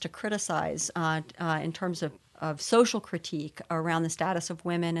things to criticize in terms of social critique around the status of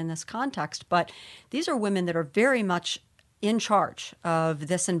women in this context, but these are women that are very much in charge of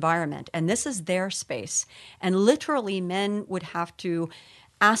this environment, and this is their space. And literally, men would have to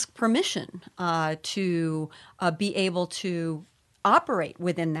ask permission to be able to operate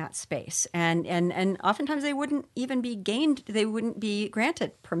within that space, and oftentimes they wouldn't be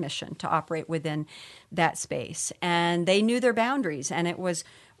granted permission to operate within that space, and they knew their boundaries, and it was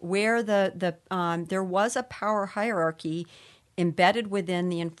where there was a power hierarchy embedded within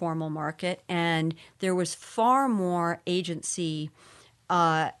the informal market, and there was far more agency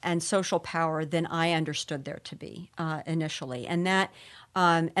and social power than I understood there to be initially, and that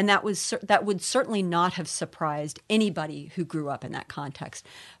would certainly not have surprised anybody who grew up in that context,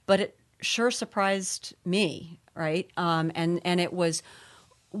 but it sure surprised me, right? And it was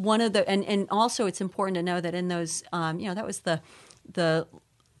one of the and also it's important to know that in those that was the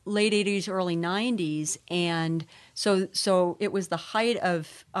late 80s, early 90s. And so it was the height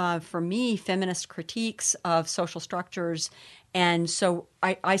of, for me, feminist critiques of social structures. And so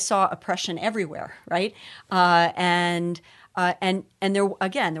I saw oppression everywhere, right? And there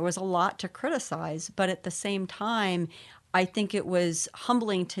was a lot to criticize. But at the same time, I think it was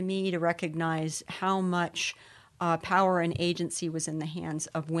humbling to me to recognize how much power and agency was in the hands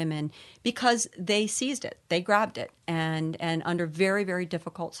of women because they seized it, they grabbed it, and under very, very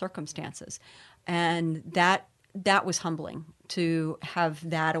difficult circumstances. And that was humbling to have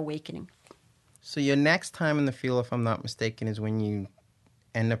that awakening. So your next time in the field, if I'm not mistaken, is when you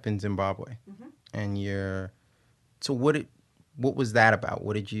end up in Zimbabwe. Mm-hmm. And so what was that about?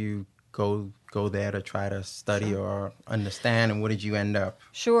 What did you go there to try to study Sure. or understand, and what did you end up?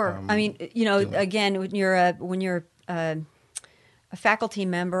 Sure. I mean, doing? again, when you're a faculty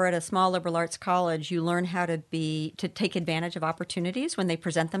member at a small liberal arts college, you learn how to take advantage of opportunities when they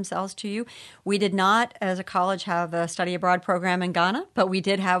present themselves to you. We did not, as a college, have a study abroad program in Ghana, but we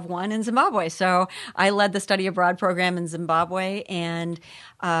did have one in Zimbabwe. So I led the study abroad program in Zimbabwe and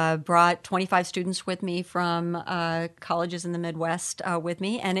brought 25 students with me from colleges in the Midwest with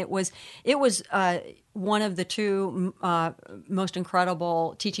me, and it was one of the two most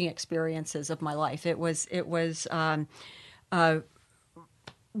incredible teaching experiences of my life. It was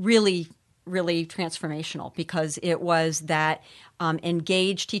really, really transformational because it was that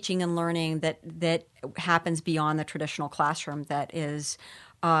engaged teaching and learning that happens beyond the traditional classroom that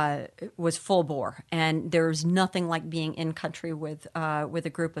was full bore. And there's nothing like being in country with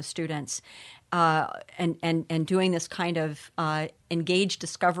a group of students and doing this kind of engaged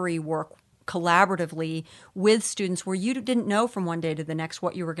discovery work collaboratively with students where you didn't know from one day to the next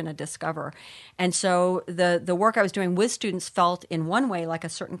what you were going to discover. And so the work I was doing with students felt in one way like a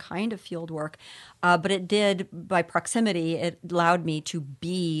certain kind of field work, but it did, by proximity, it allowed me to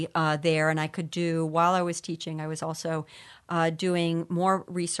be there. And I could do, while I was teaching, I was also doing more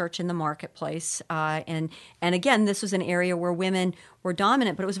research in the marketplace. And again, this was an area where women were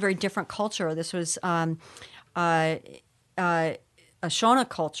dominant, but it was a very different culture. This was a Shona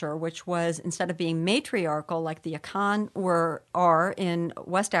culture, which was, instead of being matriarchal like the Akan are in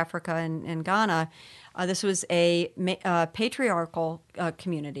West Africa and in Ghana, this was a patriarchal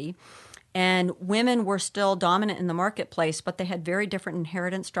community. And women were still dominant in the marketplace, but they had very different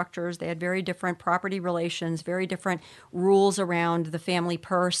inheritance structures. They had very different property relations, very different rules around the family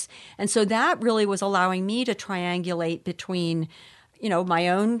purse. And so that really was allowing me to triangulate between my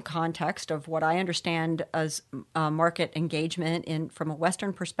own context of what I understand as market engagement from a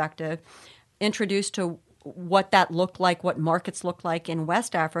Western perspective, introduced to what that looked like, what markets looked like in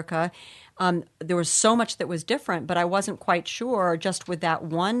West Africa. There was so much that was different, but I wasn't quite sure, just with that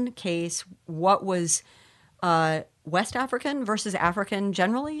one case, what was West African versus African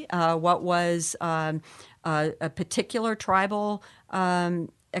generally, what was a particular tribal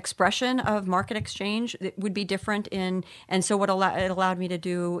expression of market exchange that would be different and so what it allowed me to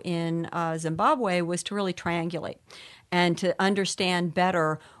do in Zimbabwe was to really triangulate and to understand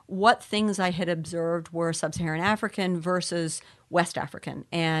better what things I had observed were sub-Saharan African versus West African.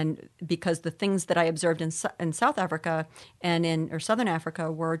 And because the things that I observed in South Africa or Southern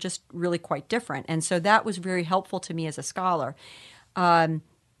Africa were just really quite different. And so that was very helpful to me as a scholar.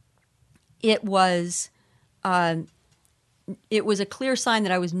 It was a clear sign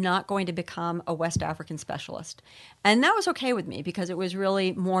that I was not going to become a West African specialist. And that was okay with me because it was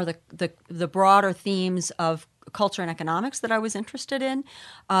really more the broader themes of culture and economics that I was interested in.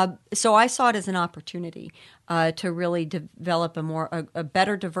 So I saw it as an opportunity to really develop a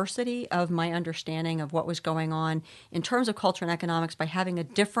better diversity of my understanding of what was going on in terms of culture and economics by having a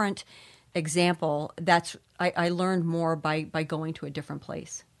different example. I learned more by going to a different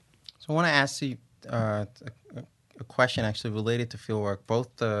place. So I want to ask you a question actually related to fieldwork,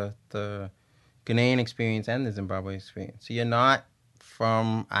 both the Ghanaian experience and the Zimbabwe experience. So you're not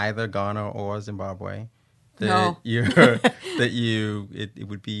from either Ghana or Zimbabwe. No. It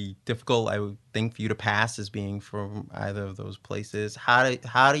would be difficult, I would think, for you to pass as being from either of those places. How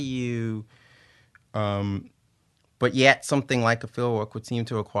do you, but yet something like a fieldwork would seem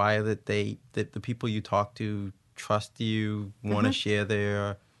to require that the people you talk to trust you, want to share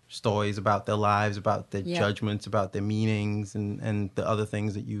their stories about their lives, about their judgments, about their meanings, and the other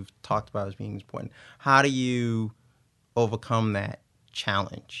things that you've talked about as being important. How do you overcome that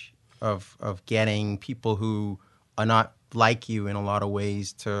challenge of getting people who are not like you in a lot of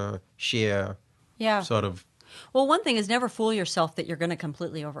ways to share sort of? Well, one thing is never fool yourself that you're going to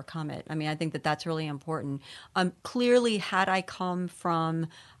completely overcome it. I mean, I think that's really important. Clearly, had I come from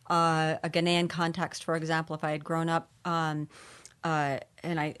a Ghanaian context, for example, if I had grown up and I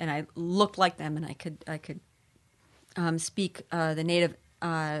looked like them, and I could speak the native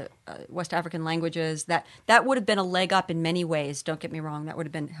West African languages, that would have been a leg up in many ways. Don't get me wrong, that would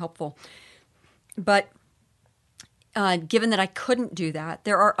have been helpful. But given that I couldn't do that,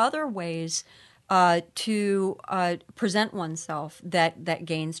 there are other ways to present oneself that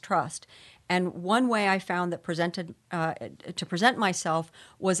gains trust. And one way I found that to present myself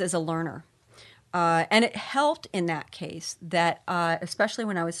was as a learner. And it helped in that case that, especially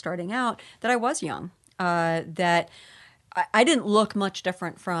when I was starting out, that I was young, that I didn't look much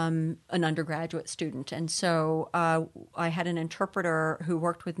different from an undergraduate student. And so I had an interpreter who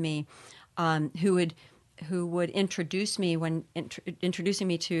worked with me who would introduce me when introducing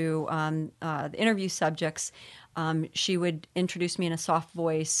me to the interview subjects. She would introduce me in a soft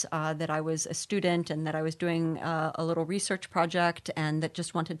voice that I was a student and that I was doing a little research project and that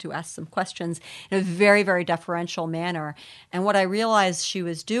just wanted to ask some questions in a very, very deferential manner. And what I realized she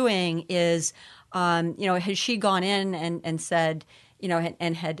was doing is, had she gone in and said,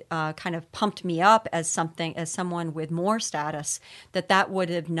 and had kind of pumped me up as someone with more status, that would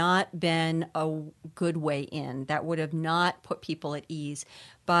have not been a good way in. That would have not put people at ease.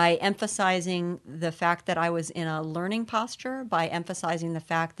 By emphasizing the fact that I was in a learning posture, by emphasizing the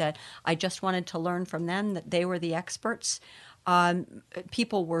fact that I just wanted to learn from them, that they were the experts,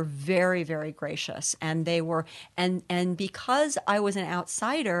 people were very, very gracious, and they were, and because I was an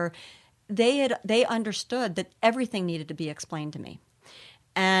outsider, they understood that everything needed to be explained to me.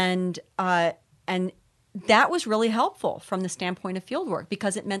 And that was really helpful from the standpoint of fieldwork,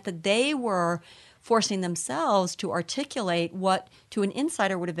 because it meant that they were forcing themselves to articulate what to an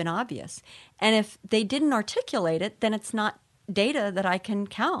insider would have been obvious. And if they didn't articulate it, then it's not data that I can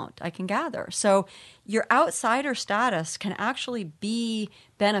count, I can gather. So your outsider status can actually be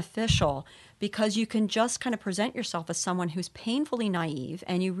beneficial because you can just kind of present yourself as someone who's painfully naive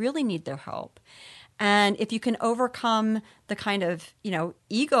and you really need their help. And if you can overcome the kind of,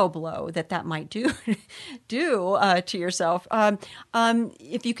 ego blow that might do to yourself,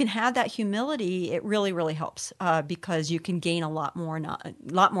 if you can have that humility, it really, really helps because you can gain a lot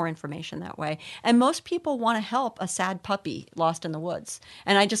more information that way. And most people want to help a sad puppy lost in the woods.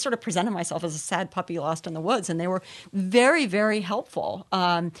 And I just sort of presented myself as a sad puppy lost in the woods, and they were very, very helpful.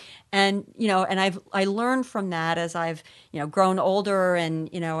 And I learned from that as I've grown older and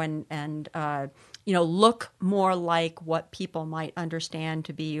look more like what people might understand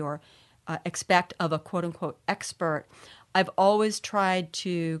to be or expect of a quote-unquote expert. I've always tried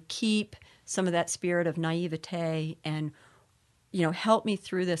to keep some of that spirit of naivete and, help me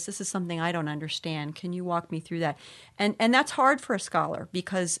through this. This is something I don't understand. Can you walk me through that? And that's hard for a scholar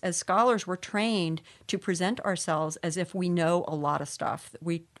because as scholars, we're trained to present ourselves as if we know a lot of stuff.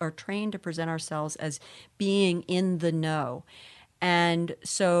 We are trained to present ourselves as being in the know. And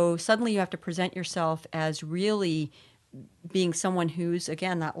so suddenly you have to present yourself as really being someone who's,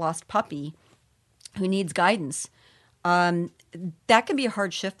 again, that lost puppy who needs guidance. That can be a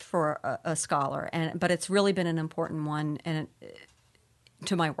hard shift for a scholar, but it's really been an important one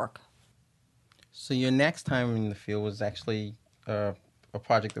to my work. So your next time in the field was actually a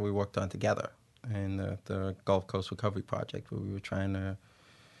project that we worked on together, and the Gulf Coast Recovery Project, where we were trying to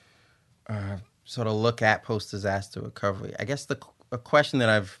sort of look at post-disaster recovery. I guess a question that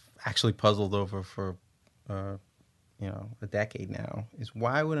I've actually puzzled over for a decade now is,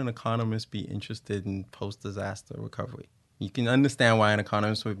 why would an economist be interested in post-disaster recovery? You can understand why an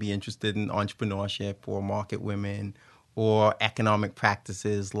economist would be interested in entrepreneurship or market women or economic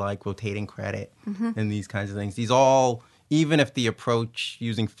practices like rotating credit and these kinds of things. These all, even if the approach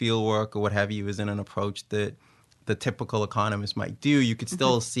using fieldwork or what have you isn't an approach that the typical economist might do, you could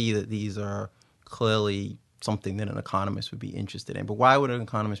still see that these are clearly something that an economist would be interested in. But why would an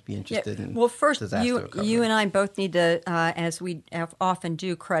economist be interested in Well, first, disaster recovery? You and I both need to, as we often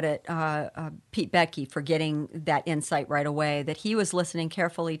do, credit Pete Becky for getting that insight right away, that he was listening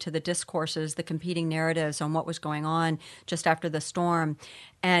carefully to the discourses, the competing narratives on what was going on just after the storm.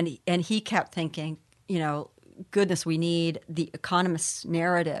 And he kept thinking, goodness, we need the economist's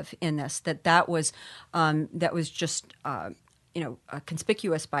narrative in this, that was just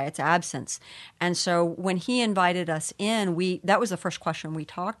conspicuous by its absence. And so when he invited us in, that was the first question we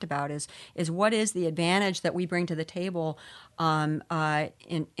talked about is what is the advantage that we bring to the table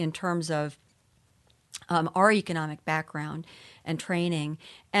in terms of our economic background and training.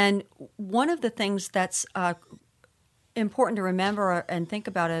 And one of the things that's important to remember and think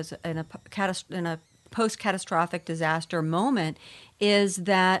about as in a post-catastrophic disaster moment is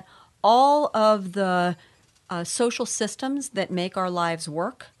that all of the social systems that make our lives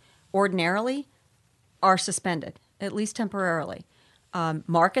work ordinarily are suspended, at least temporarily.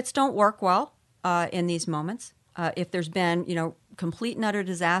 Markets don't work well in these moments. If there's been, complete and utter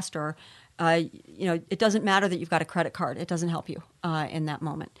disaster, it doesn't matter that you've got a credit card. It doesn't help you in that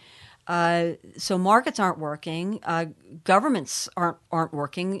moment. So markets aren't working. Governments aren't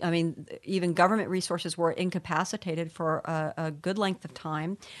working. I mean, even government resources were incapacitated for a good length of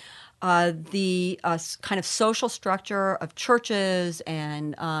time. the kind of social structure of churches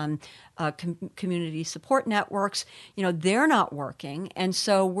and community support networks, they're not working. And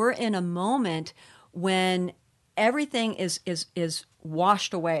so we're in a moment when everything is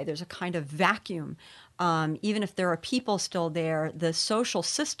washed away. There's a kind of vacuum. Even if there are people still there, the social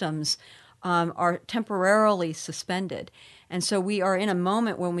systems are temporarily suspended. And so we are in a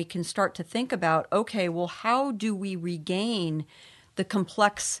moment when we can start to think about, okay, well, how do we regain the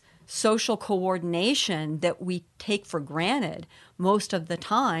complex social coordination that we take for granted most of the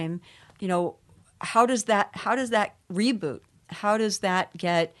time? How does that reboot? How does that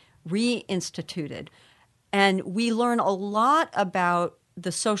get reinstituted? And we learn a lot about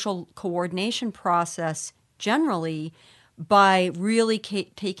the social coordination process generally by really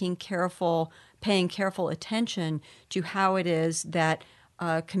paying careful attention to how it is that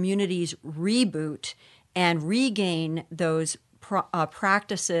communities reboot and regain those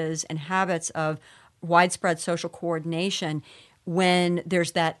practices and habits of widespread social coordination when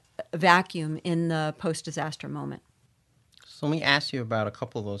there's that vacuum in the post-disaster moment. So let me ask you about a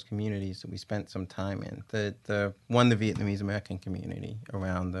couple of those communities that we spent some time in. The Vietnamese American community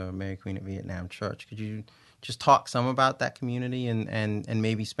around the Mary Queen of Vietnam Church. Could you just talk some about that community and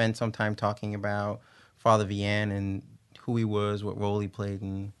maybe spend some time talking about Father Vian and who he was, what role he played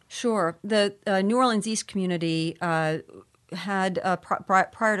in? Sure. The New Orleans East community had,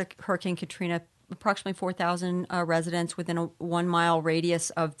 prior to Hurricane Katrina, approximately 4,000 residents within a 1-mile radius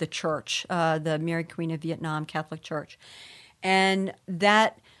of the church, the Mary Queen of Vietnam Catholic Church. And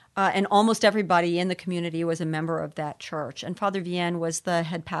that, and almost everybody in the community was a member of that church. And Father Vian was the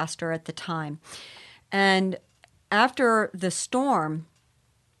head pastor at the time. And after the storm,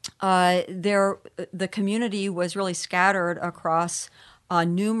 the community was really scattered across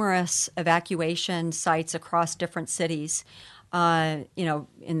numerous evacuation sites across different cities. In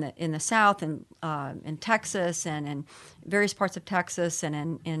the South and in Texas and in various parts of Texas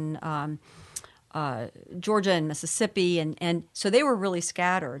and in Georgia and Mississippi, and so they were really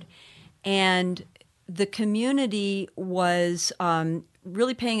scattered, and the community was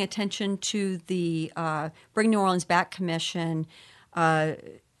really paying attention to the Bring New Orleans Back Commission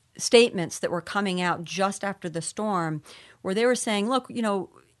statements that were coming out just after the storm, where they were saying, look,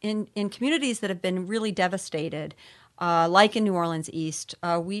 in communities that have been really devastated, like in New Orleans East,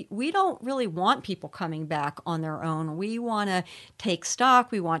 we don't really want people coming back on their own. We want to take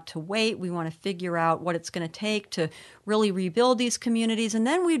stock. We want to wait. We want to figure out what it's going to take to really rebuild these communities. And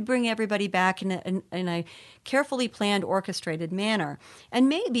then we'd bring everybody back in a carefully planned, orchestrated manner. And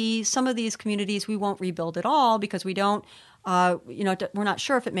maybe some of these communities we won't rebuild at all because we don't we're not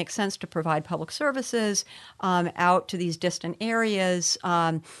sure if it makes sense to provide public services out to these distant areas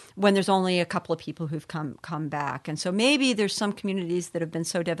when there's only a couple of people who've come back. And so maybe there's some communities that have been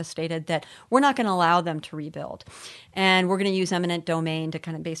so devastated that we're not going to allow them to rebuild. And we're going to use eminent domain to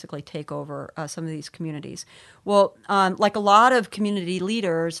kind of basically take over some of these communities. Well, like a lot of community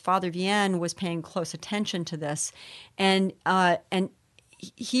leaders, Father Vian was paying close attention to this. And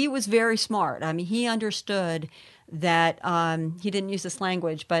he was very smart. I mean, he understood that he didn't use this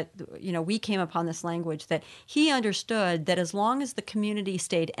language, but we came upon this language that he understood that as long as the community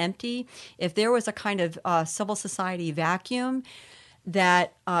stayed empty, if there was a kind of civil society vacuum,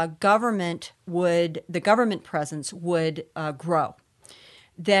 that the government presence would grow.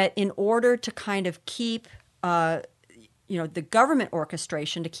 That in order to kind of keep the government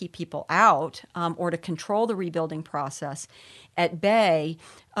orchestration to keep people out or to control the rebuilding process at bay,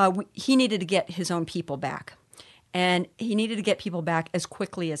 he needed to get his own people back. And he needed to get people back as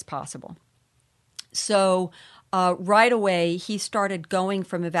quickly as possible. So right away, he started going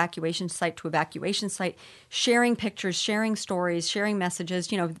from evacuation site to evacuation site, sharing pictures, sharing stories, sharing messages.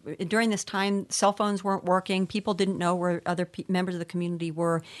 During this time, cell phones weren't working. People didn't know where other members of the community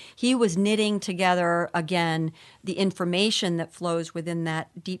were. He was knitting together, again, the information that flows within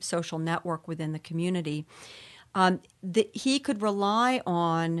that deep social network within the community. He could rely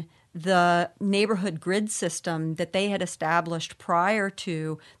on the neighborhood grid system that they had established prior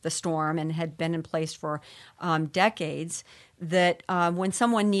to the storm and had been in place for decades, that when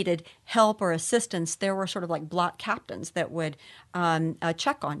someone needed help or assistance, there were sort of like block captains that would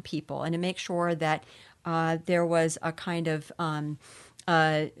check on people and to make sure that there was a kind of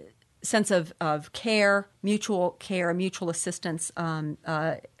sense of care, mutual assistance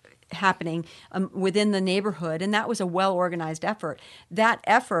happening within the neighborhood, and that was a well-organized effort. That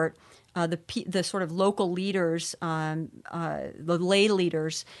effort, the sort of local leaders, the lay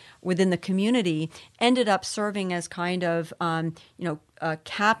leaders within the community, ended up serving as kind of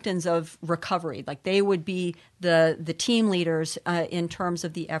captains of recovery. Like they would be the team leaders in terms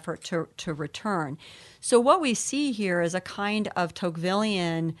of the effort to return. So what we see here is a kind of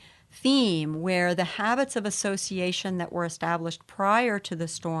Tocquevillian theme where the habits of association that were established prior to the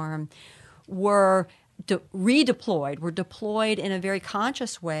storm were were deployed in a very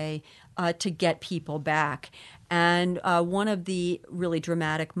conscious way to get people back. And one of the really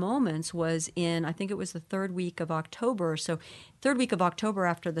dramatic moments was in, I think it was the third week of October. So third week of October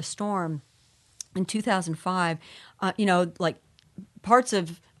after the storm in 2005, like parts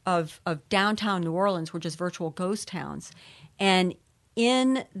of downtown New Orleans were just virtual ghost towns. And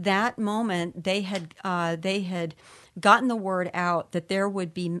in that moment, they had gotten the word out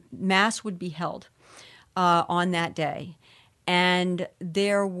that mass would be held on that day, and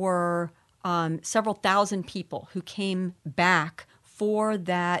there were several thousand people who came back for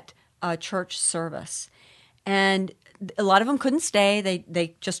that church service, and a lot of them couldn't stay.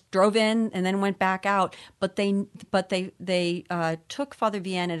 They just drove in and then went back out. But they took Father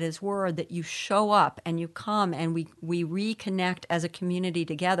Vianney at his word that you show up and you come and we reconnect as a community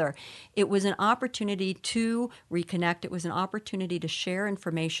together. It was an opportunity to reconnect. It was an opportunity to share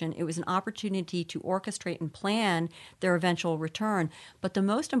information. It was an opportunity to orchestrate and plan their eventual return. But the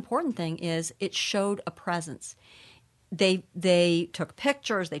most important thing is it showed a presence. They took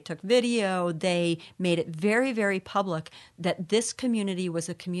pictures, they took video, they made it very, very public that this community was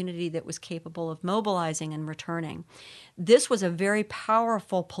a community that was capable of mobilizing and returning. This was a very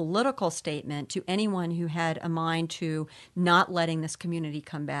powerful political statement to anyone who had a mind to not letting this community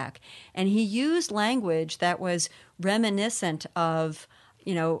come back. And he used language that was reminiscent of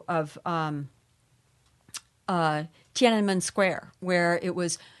Tiananmen Square, where it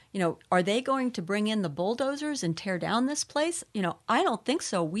was, are they going to bring in the bulldozers and tear down this place? I don't think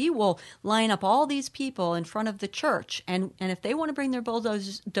so. We will line up all these people in front of the church, and if they want to bring their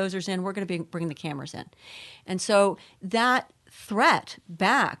bulldozers in, we're going to bring the cameras in. And so that threat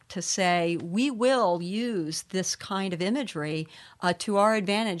back to say, we will use this kind of imagery to our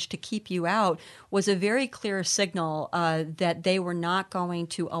advantage to keep you out, was a very clear signal that they were not going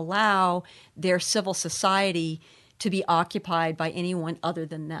to allow their civil society to be occupied by anyone other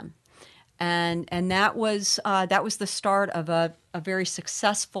than them. And that was the start of a very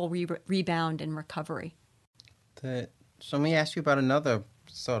successful rebound and recovery. So let me ask you about another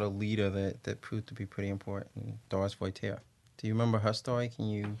sort of leader that proved to be pretty important, Doris Voitier. Do you remember her story? Can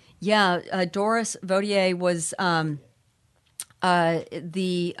you? Yeah, Doris Voitier was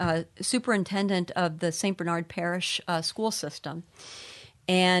the superintendent of the St. Bernard Parish school system.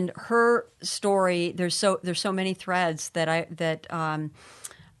 And her story, there's so many threads that are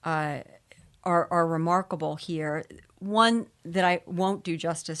remarkable here. One that I won't do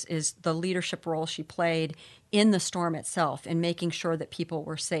justice is the leadership role she played in the storm itself in making sure that people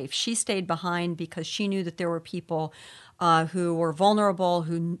were safe. She stayed behind because she knew that there were people who were vulnerable,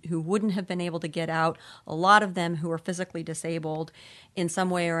 who wouldn't have been able to get out, a lot of them who were physically disabled in some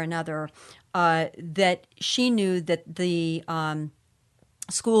way or another, that she knew that the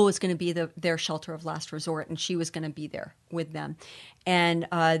school was going to be their shelter of last resort, and she was going to be there with them. And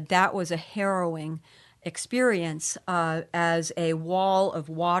that was a harrowing experience as a wall of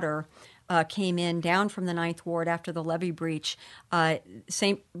water came in down from the Ninth Ward after the levee breach.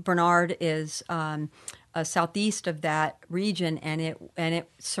 St. Bernard is southeast of that region, and it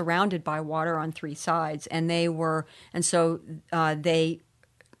surrounded by water on three sides. And so they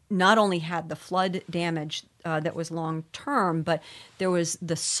not only had the flood damage that was long-term, but there was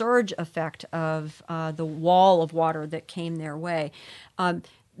the surge effect of the wall of water that came their way.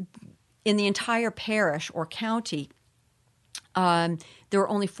 In the entire parish or county, there were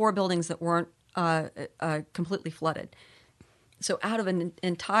only 4 buildings that weren't completely flooded. So out of an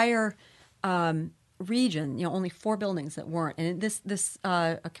entire region, only 4 buildings that weren't. And this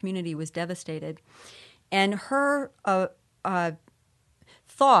community was devastated. And her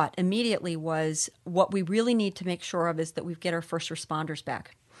thought immediately was, what we really need to make sure of is that we get our first responders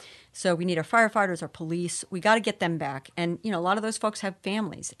back. So we need our firefighters, our police. We got to get them back. And, a lot of those folks have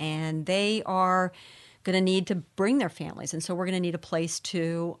families, and they are going to need to bring their families. And so we're going to need a place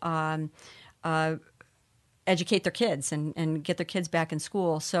to educate their kids and get their kids back in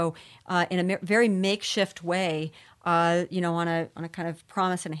school. So in a very makeshift way, on a kind of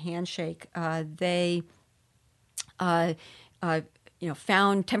promise and a handshake, they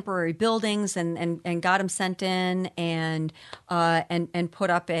found temporary buildings and got them sent in and put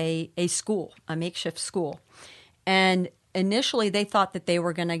up a school, a makeshift school. And initially they thought that they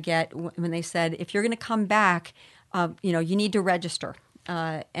were going to get, when they said, if you're going to come back, you need to register.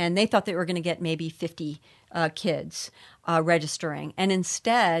 And they thought they were going to get maybe 50 kids registering. And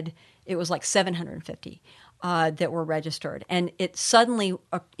instead, it was like 750 that were registered. And it suddenly,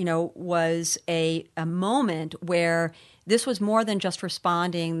 was a moment where this was more than just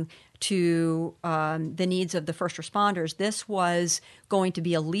responding to the needs of the first responders. This was going to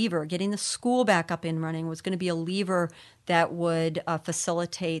be a lever. Getting the school back up and running was going to be a lever that would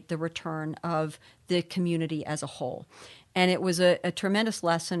facilitate the return of the community as a whole. And it was a tremendous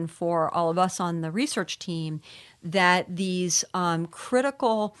lesson for all of us on the research team that these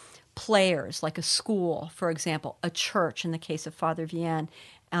critical players, like a school, for example, a church in the case of Father Vienne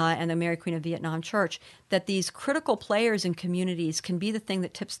and the Mary Queen of Vietnam Church, that these critical players in communities can be the thing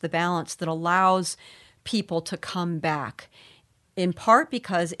that tips the balance that allows people to come back, in part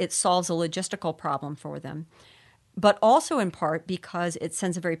because it solves a logistical problem for them, but also in part because it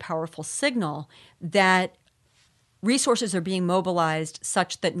sends a very powerful signal that resources are being mobilized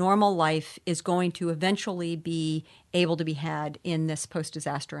such that normal life is going to eventually be able to be had in this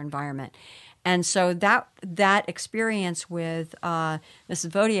post-disaster environment. And so that experience with Mrs.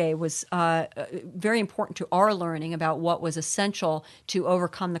 Vaudier was very important to our learning about what was essential to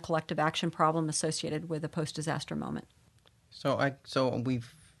overcome the collective action problem associated with a post-disaster moment. So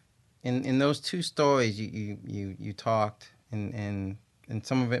we've in those two stories you talked, and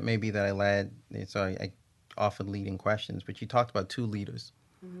some of it may be that I offered leading questions, but you talked about two leaders.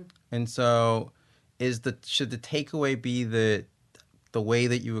 Mm-hmm. And so should the takeaway be that the way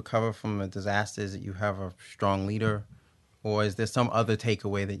that you recover from a disaster is that you have a strong leader, or is there some other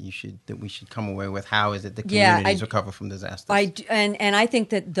takeaway that we should come away with? How is it the communities recover from disasters? And I think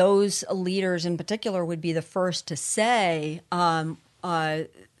that those leaders in particular would be the first to say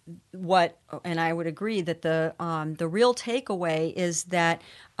what, and I would agree that the real takeaway is that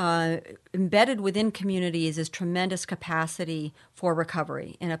embedded within communities is tremendous capacity for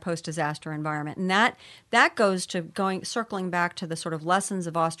recovery in a post-disaster environment. And that goes to circling back to the sort of lessons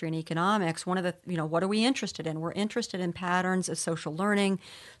of Austrian economics. One of the, what are we interested in? We're interested in patterns of social learning.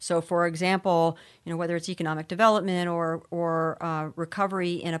 So, for example, whether it's economic development or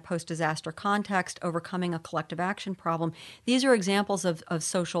recovery in a post-disaster context, overcoming a collective action problem, these are examples of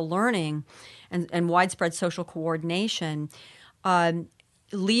social learning and widespread social coordination.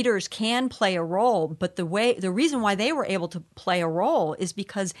 Leaders can play a role, but the reason why they were able to play a role is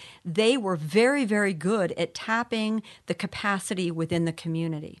because they were very, very good at tapping the capacity within the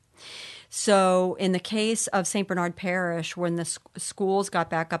community. So in the case of St. Bernard Parish, when the schools got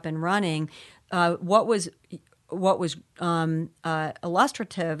back up and running, what was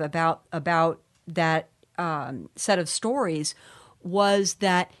illustrative about that set of stories was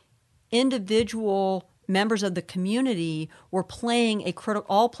that individual members of the community were playing a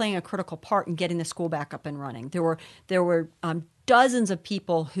critical part in getting the school back up and running. There were dozens of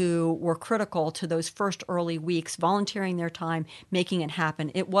people who were critical to those first early weeks, volunteering their time, making it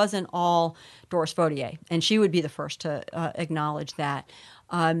happen. It wasn't all Doris Vaudier, and she would be the first to acknowledge that.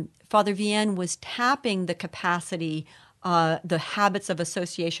 Father Vienne was tapping the capacity, the habits of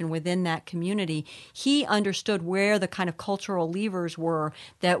association within that community. He understood where the kind of cultural levers were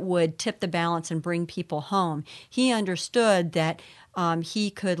that would tip the balance and bring people home. He understood that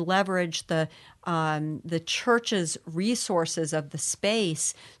he could leverage the church's resources of the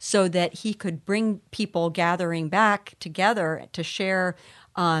space so that he could bring people gathering back together to share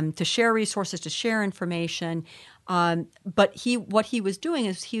resources, to share information. But what he was doing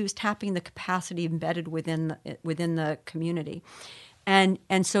is he was tapping the capacity embedded within the community, and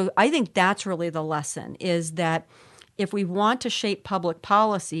so I think that's really the lesson, is that if we want to shape public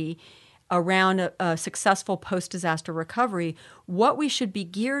policy around a successful post-disaster recovery, what we should be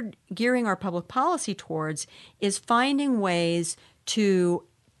gearing our public policy towards is finding ways to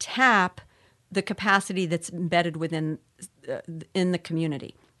tap the capacity that's embedded within in the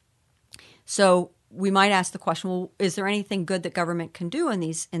community. So we might ask the question, well, is there anything good that government can do in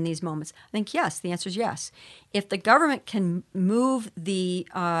these moments? I think yes. The answer is yes. If the government can move the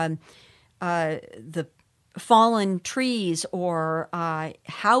fallen trees or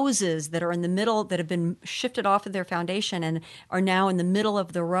houses that are in the middle, that have been shifted off of their foundation and are now in the middle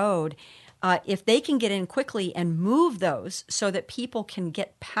of the road, if they can get in quickly and move those so that people can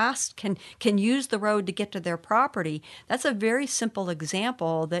get past, can use the road to get to their property, that's a very simple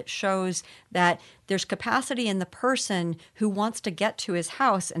example that shows that there's capacity in the person who wants to get to his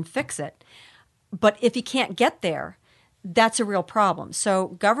house and fix it. But if he can't get there, that's a real problem. So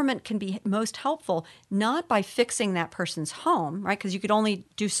government can be most helpful not by fixing that person's home, right? Because you could only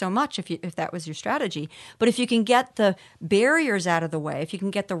do so much if that was your strategy. But if you can get the barriers out of the way, if you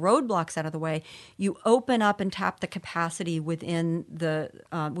can get the roadblocks out of the way, you open up and tap the capacity within the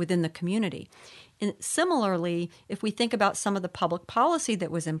community. And similarly, if we think about some of the public policy that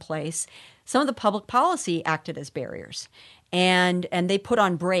was in place, some of the public policy acted as barriers. And they put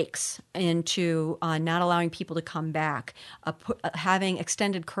on brakes into not allowing people to come back, having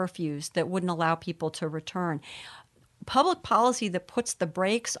extended curfews that wouldn't allow people to return. Public policy that puts the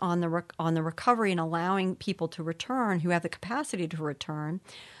brakes on the recovery and allowing people to return who have the capacity to return,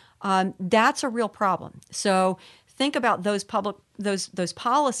 that's a real problem. So think about those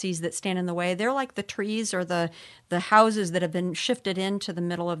policies that stand in the way. They're like the trees or the houses that have been shifted into the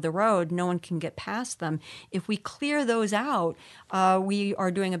middle of the road. No one can get past them. If we clear those out, we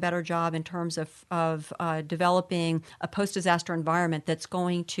are doing a better job in terms of developing a post-disaster environment that's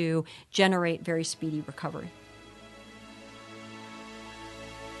going to generate very speedy recovery.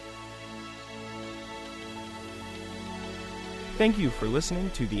 Thank you for listening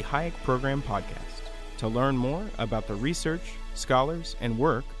to the Hayek Program Podcast. To learn more about the research, scholars, and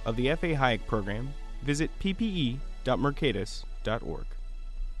work of the F.A. Hayek Program, visit ppe.mercatus.org.